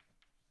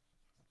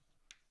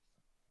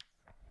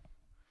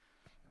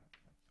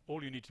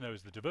 All you need to know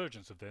is the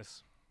divergence of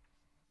this,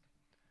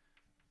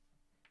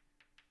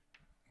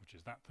 which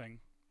is that thing.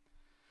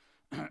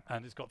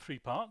 And it's got 3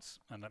 parts,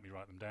 and let me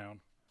write them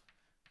down.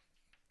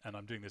 And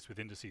I'm doing this with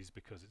indices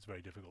because it's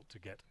very difficult to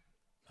get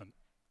an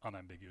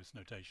unambiguous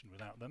notation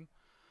without them.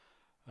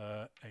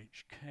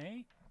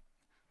 HK,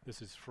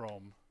 this is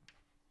from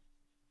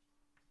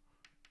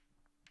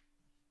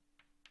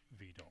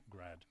V dot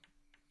grad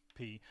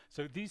P.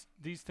 So these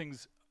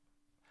things,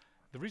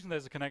 the reason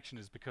there's a connection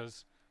is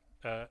because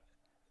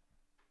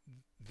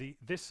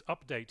this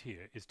update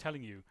here is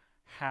telling you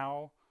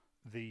how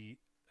the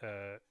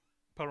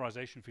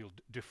polarization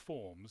field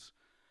deforms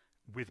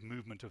with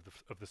movement of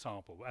the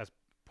sample. As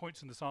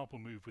points in the sample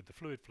move with the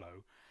fluid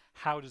flow,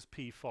 how does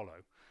P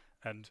follow?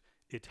 And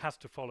it has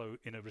to follow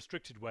in a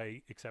restricted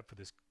way, except for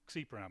this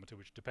Xi parameter,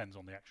 which depends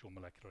on the actual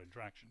molecular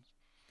interactions.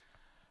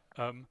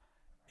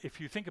 If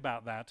you think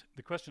about that,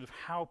 the question of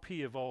how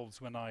P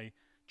evolves when I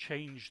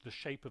change the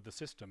shape of the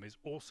system is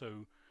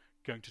also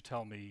going to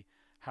tell me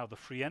how the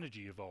free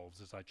energy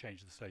evolves as I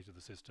change the state of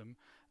the system,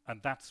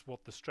 and that's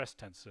what the stress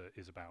tensor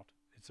is about.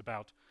 It's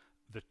about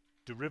the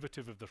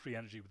derivative of the free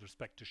energy with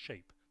respect to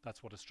shape.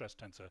 That's what a stress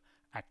tensor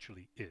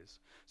actually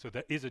is. So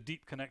there is a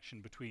deep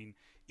connection between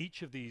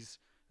each of these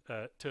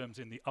terms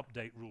in the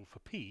update rule for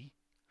P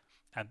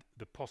and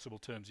the possible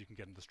terms you can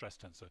get in the stress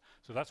tensor.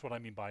 So that's what I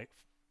mean by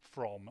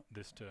from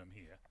this term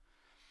here.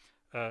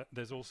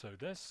 There's also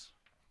this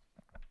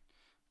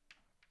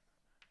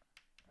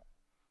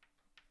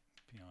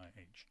pi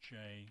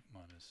hj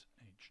minus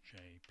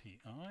hj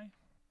pi,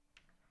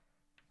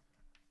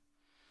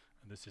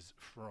 and this is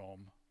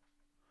from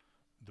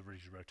the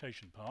rigid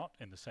rotation part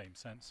in the same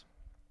sense,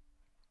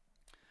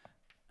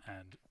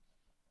 and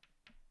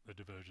the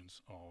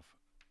divergence of,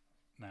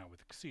 now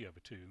with Xi over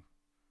 2,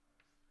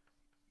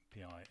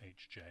 pi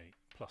hj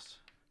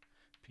plus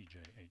pj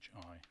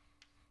hi,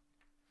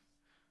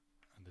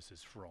 and this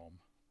is from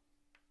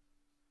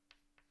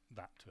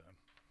that term.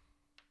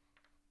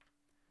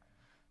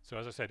 So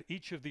as I said,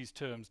 each of these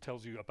terms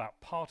tells you about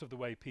part of the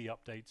way P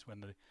updates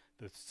when the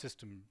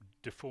system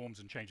deforms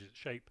and changes its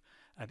shape,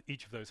 and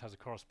each of those has a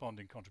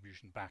corresponding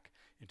contribution back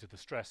into the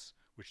stress,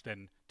 which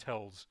then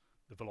tells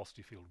the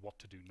velocity field what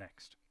to do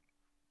next.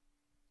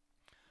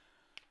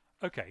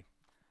 Okay,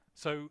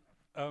 so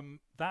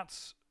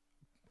that's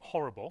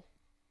horrible,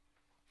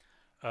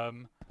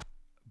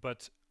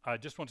 but I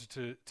just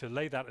wanted to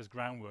lay that as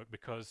groundwork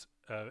because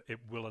it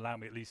will allow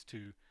me at least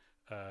to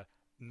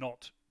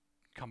not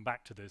come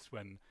back to this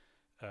when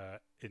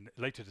in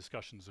later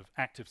discussions of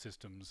active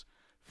systems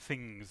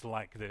things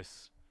like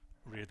this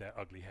rear their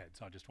ugly heads.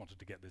 I just wanted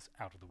to get this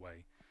out of the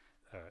way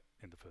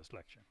in the first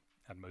lecture.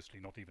 and mostly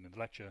not even in the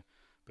lecture,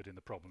 but in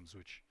the problems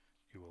which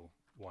you will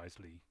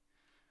wisely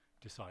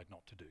decide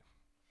not to do.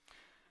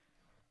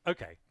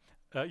 Okay.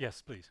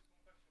 Yes, please.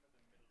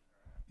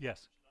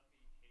 Yes.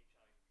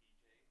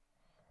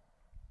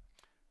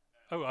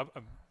 Oh,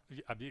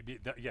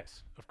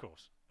 yes, of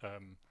course.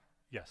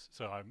 Yes,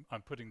 so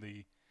I'm putting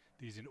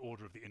these in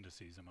order of the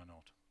indices, am I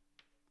not?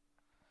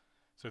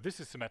 So this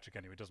is symmetric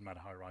anyway. It doesn't matter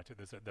how I write it.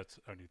 That's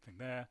the only thing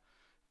there,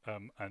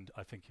 and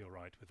I think you're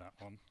right with that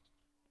one.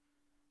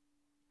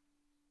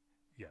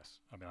 Yes,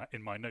 I mean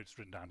in my notes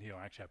written down here,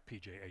 I actually have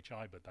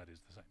PJHI, but that is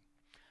the same.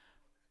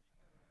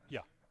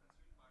 Yeah.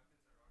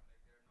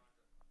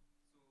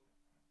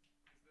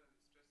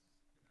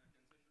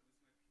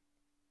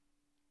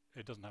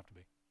 It doesn't have to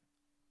be.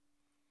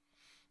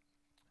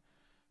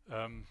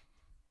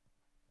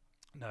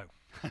 No,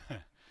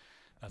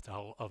 that's a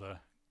whole other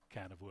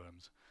can of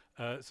worms.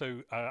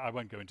 So I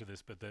won't go into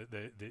this, but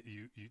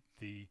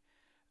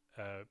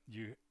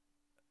you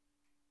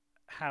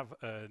have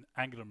an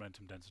angular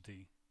momentum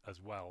density as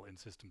well in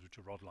systems which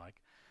are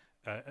rod-like,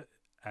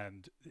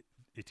 and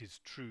it is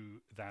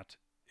true that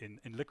in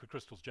liquid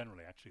crystals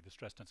generally, actually, the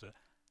stress tensor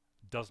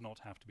does not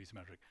have to be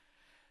symmetric.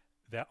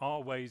 There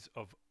are ways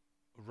of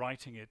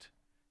writing it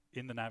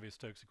in the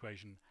Navier-Stokes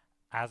equation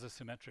as a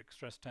symmetric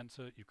stress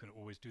tensor. You can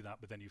always do that,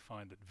 but then you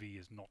find that V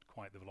is not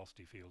quite the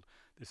velocity field.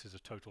 This is a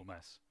total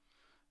mess.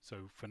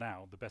 So for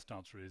now, the best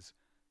answer is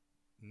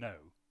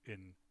no.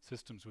 In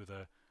systems with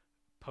a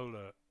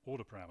polar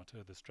order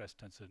parameter, the stress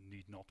tensor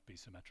need not be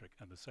symmetric,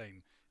 and the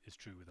same is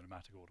true with a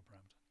nematic order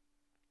parameter.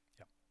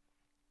 Yeah.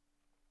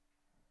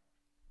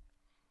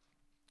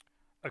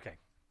 Okay.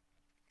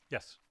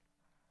 Yes.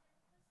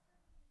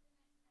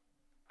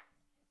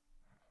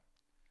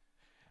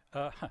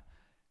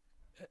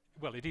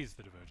 Well, it is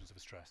the divergence of a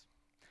stress.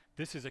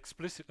 This is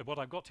explicit. What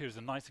I've got here is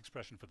a nice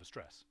expression for the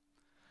stress.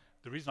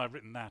 The reason I've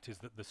written that is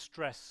that the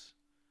stress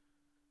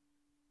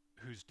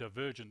whose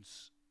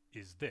divergence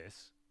is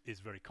this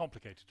is very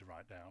complicated to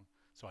write down,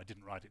 so I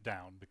didn't write it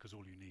down because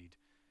all you need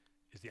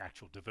is the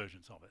actual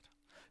divergence of it.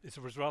 It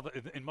was rather,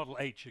 in model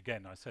H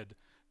again, I said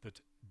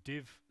that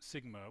div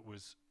sigma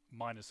was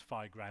minus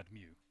phi grad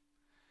mu.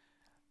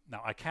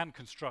 Now I can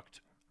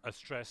construct a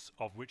stress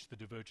of which the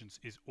divergence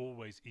is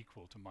always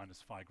equal to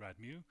minus phi grad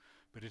mu,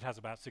 but it has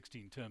about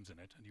 16 terms in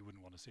it and you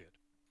wouldn't want to see it.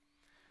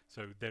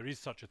 So there is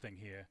such a thing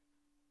here,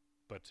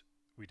 but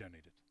we don't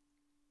need it.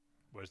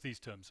 Whereas these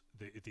terms,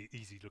 the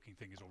easy looking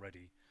thing is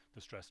already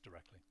the stress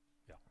directly.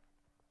 Yeah.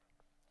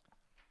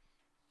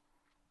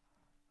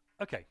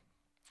 Okay,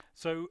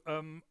 so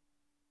I'm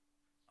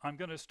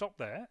going to stop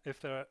there. If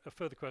there are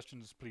further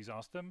questions, please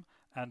ask them.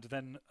 And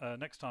then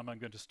next time I'm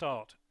going to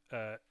start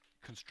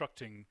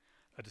constructing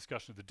a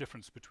discussion of the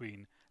difference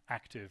between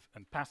active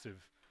and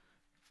passive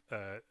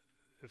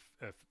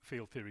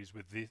field theories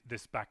with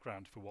this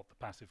background for what the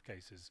passive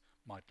cases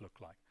might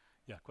look like.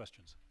 Yeah,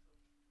 questions?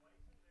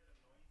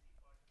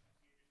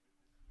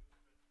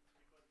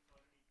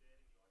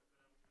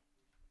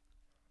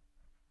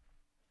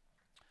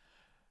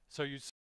 So you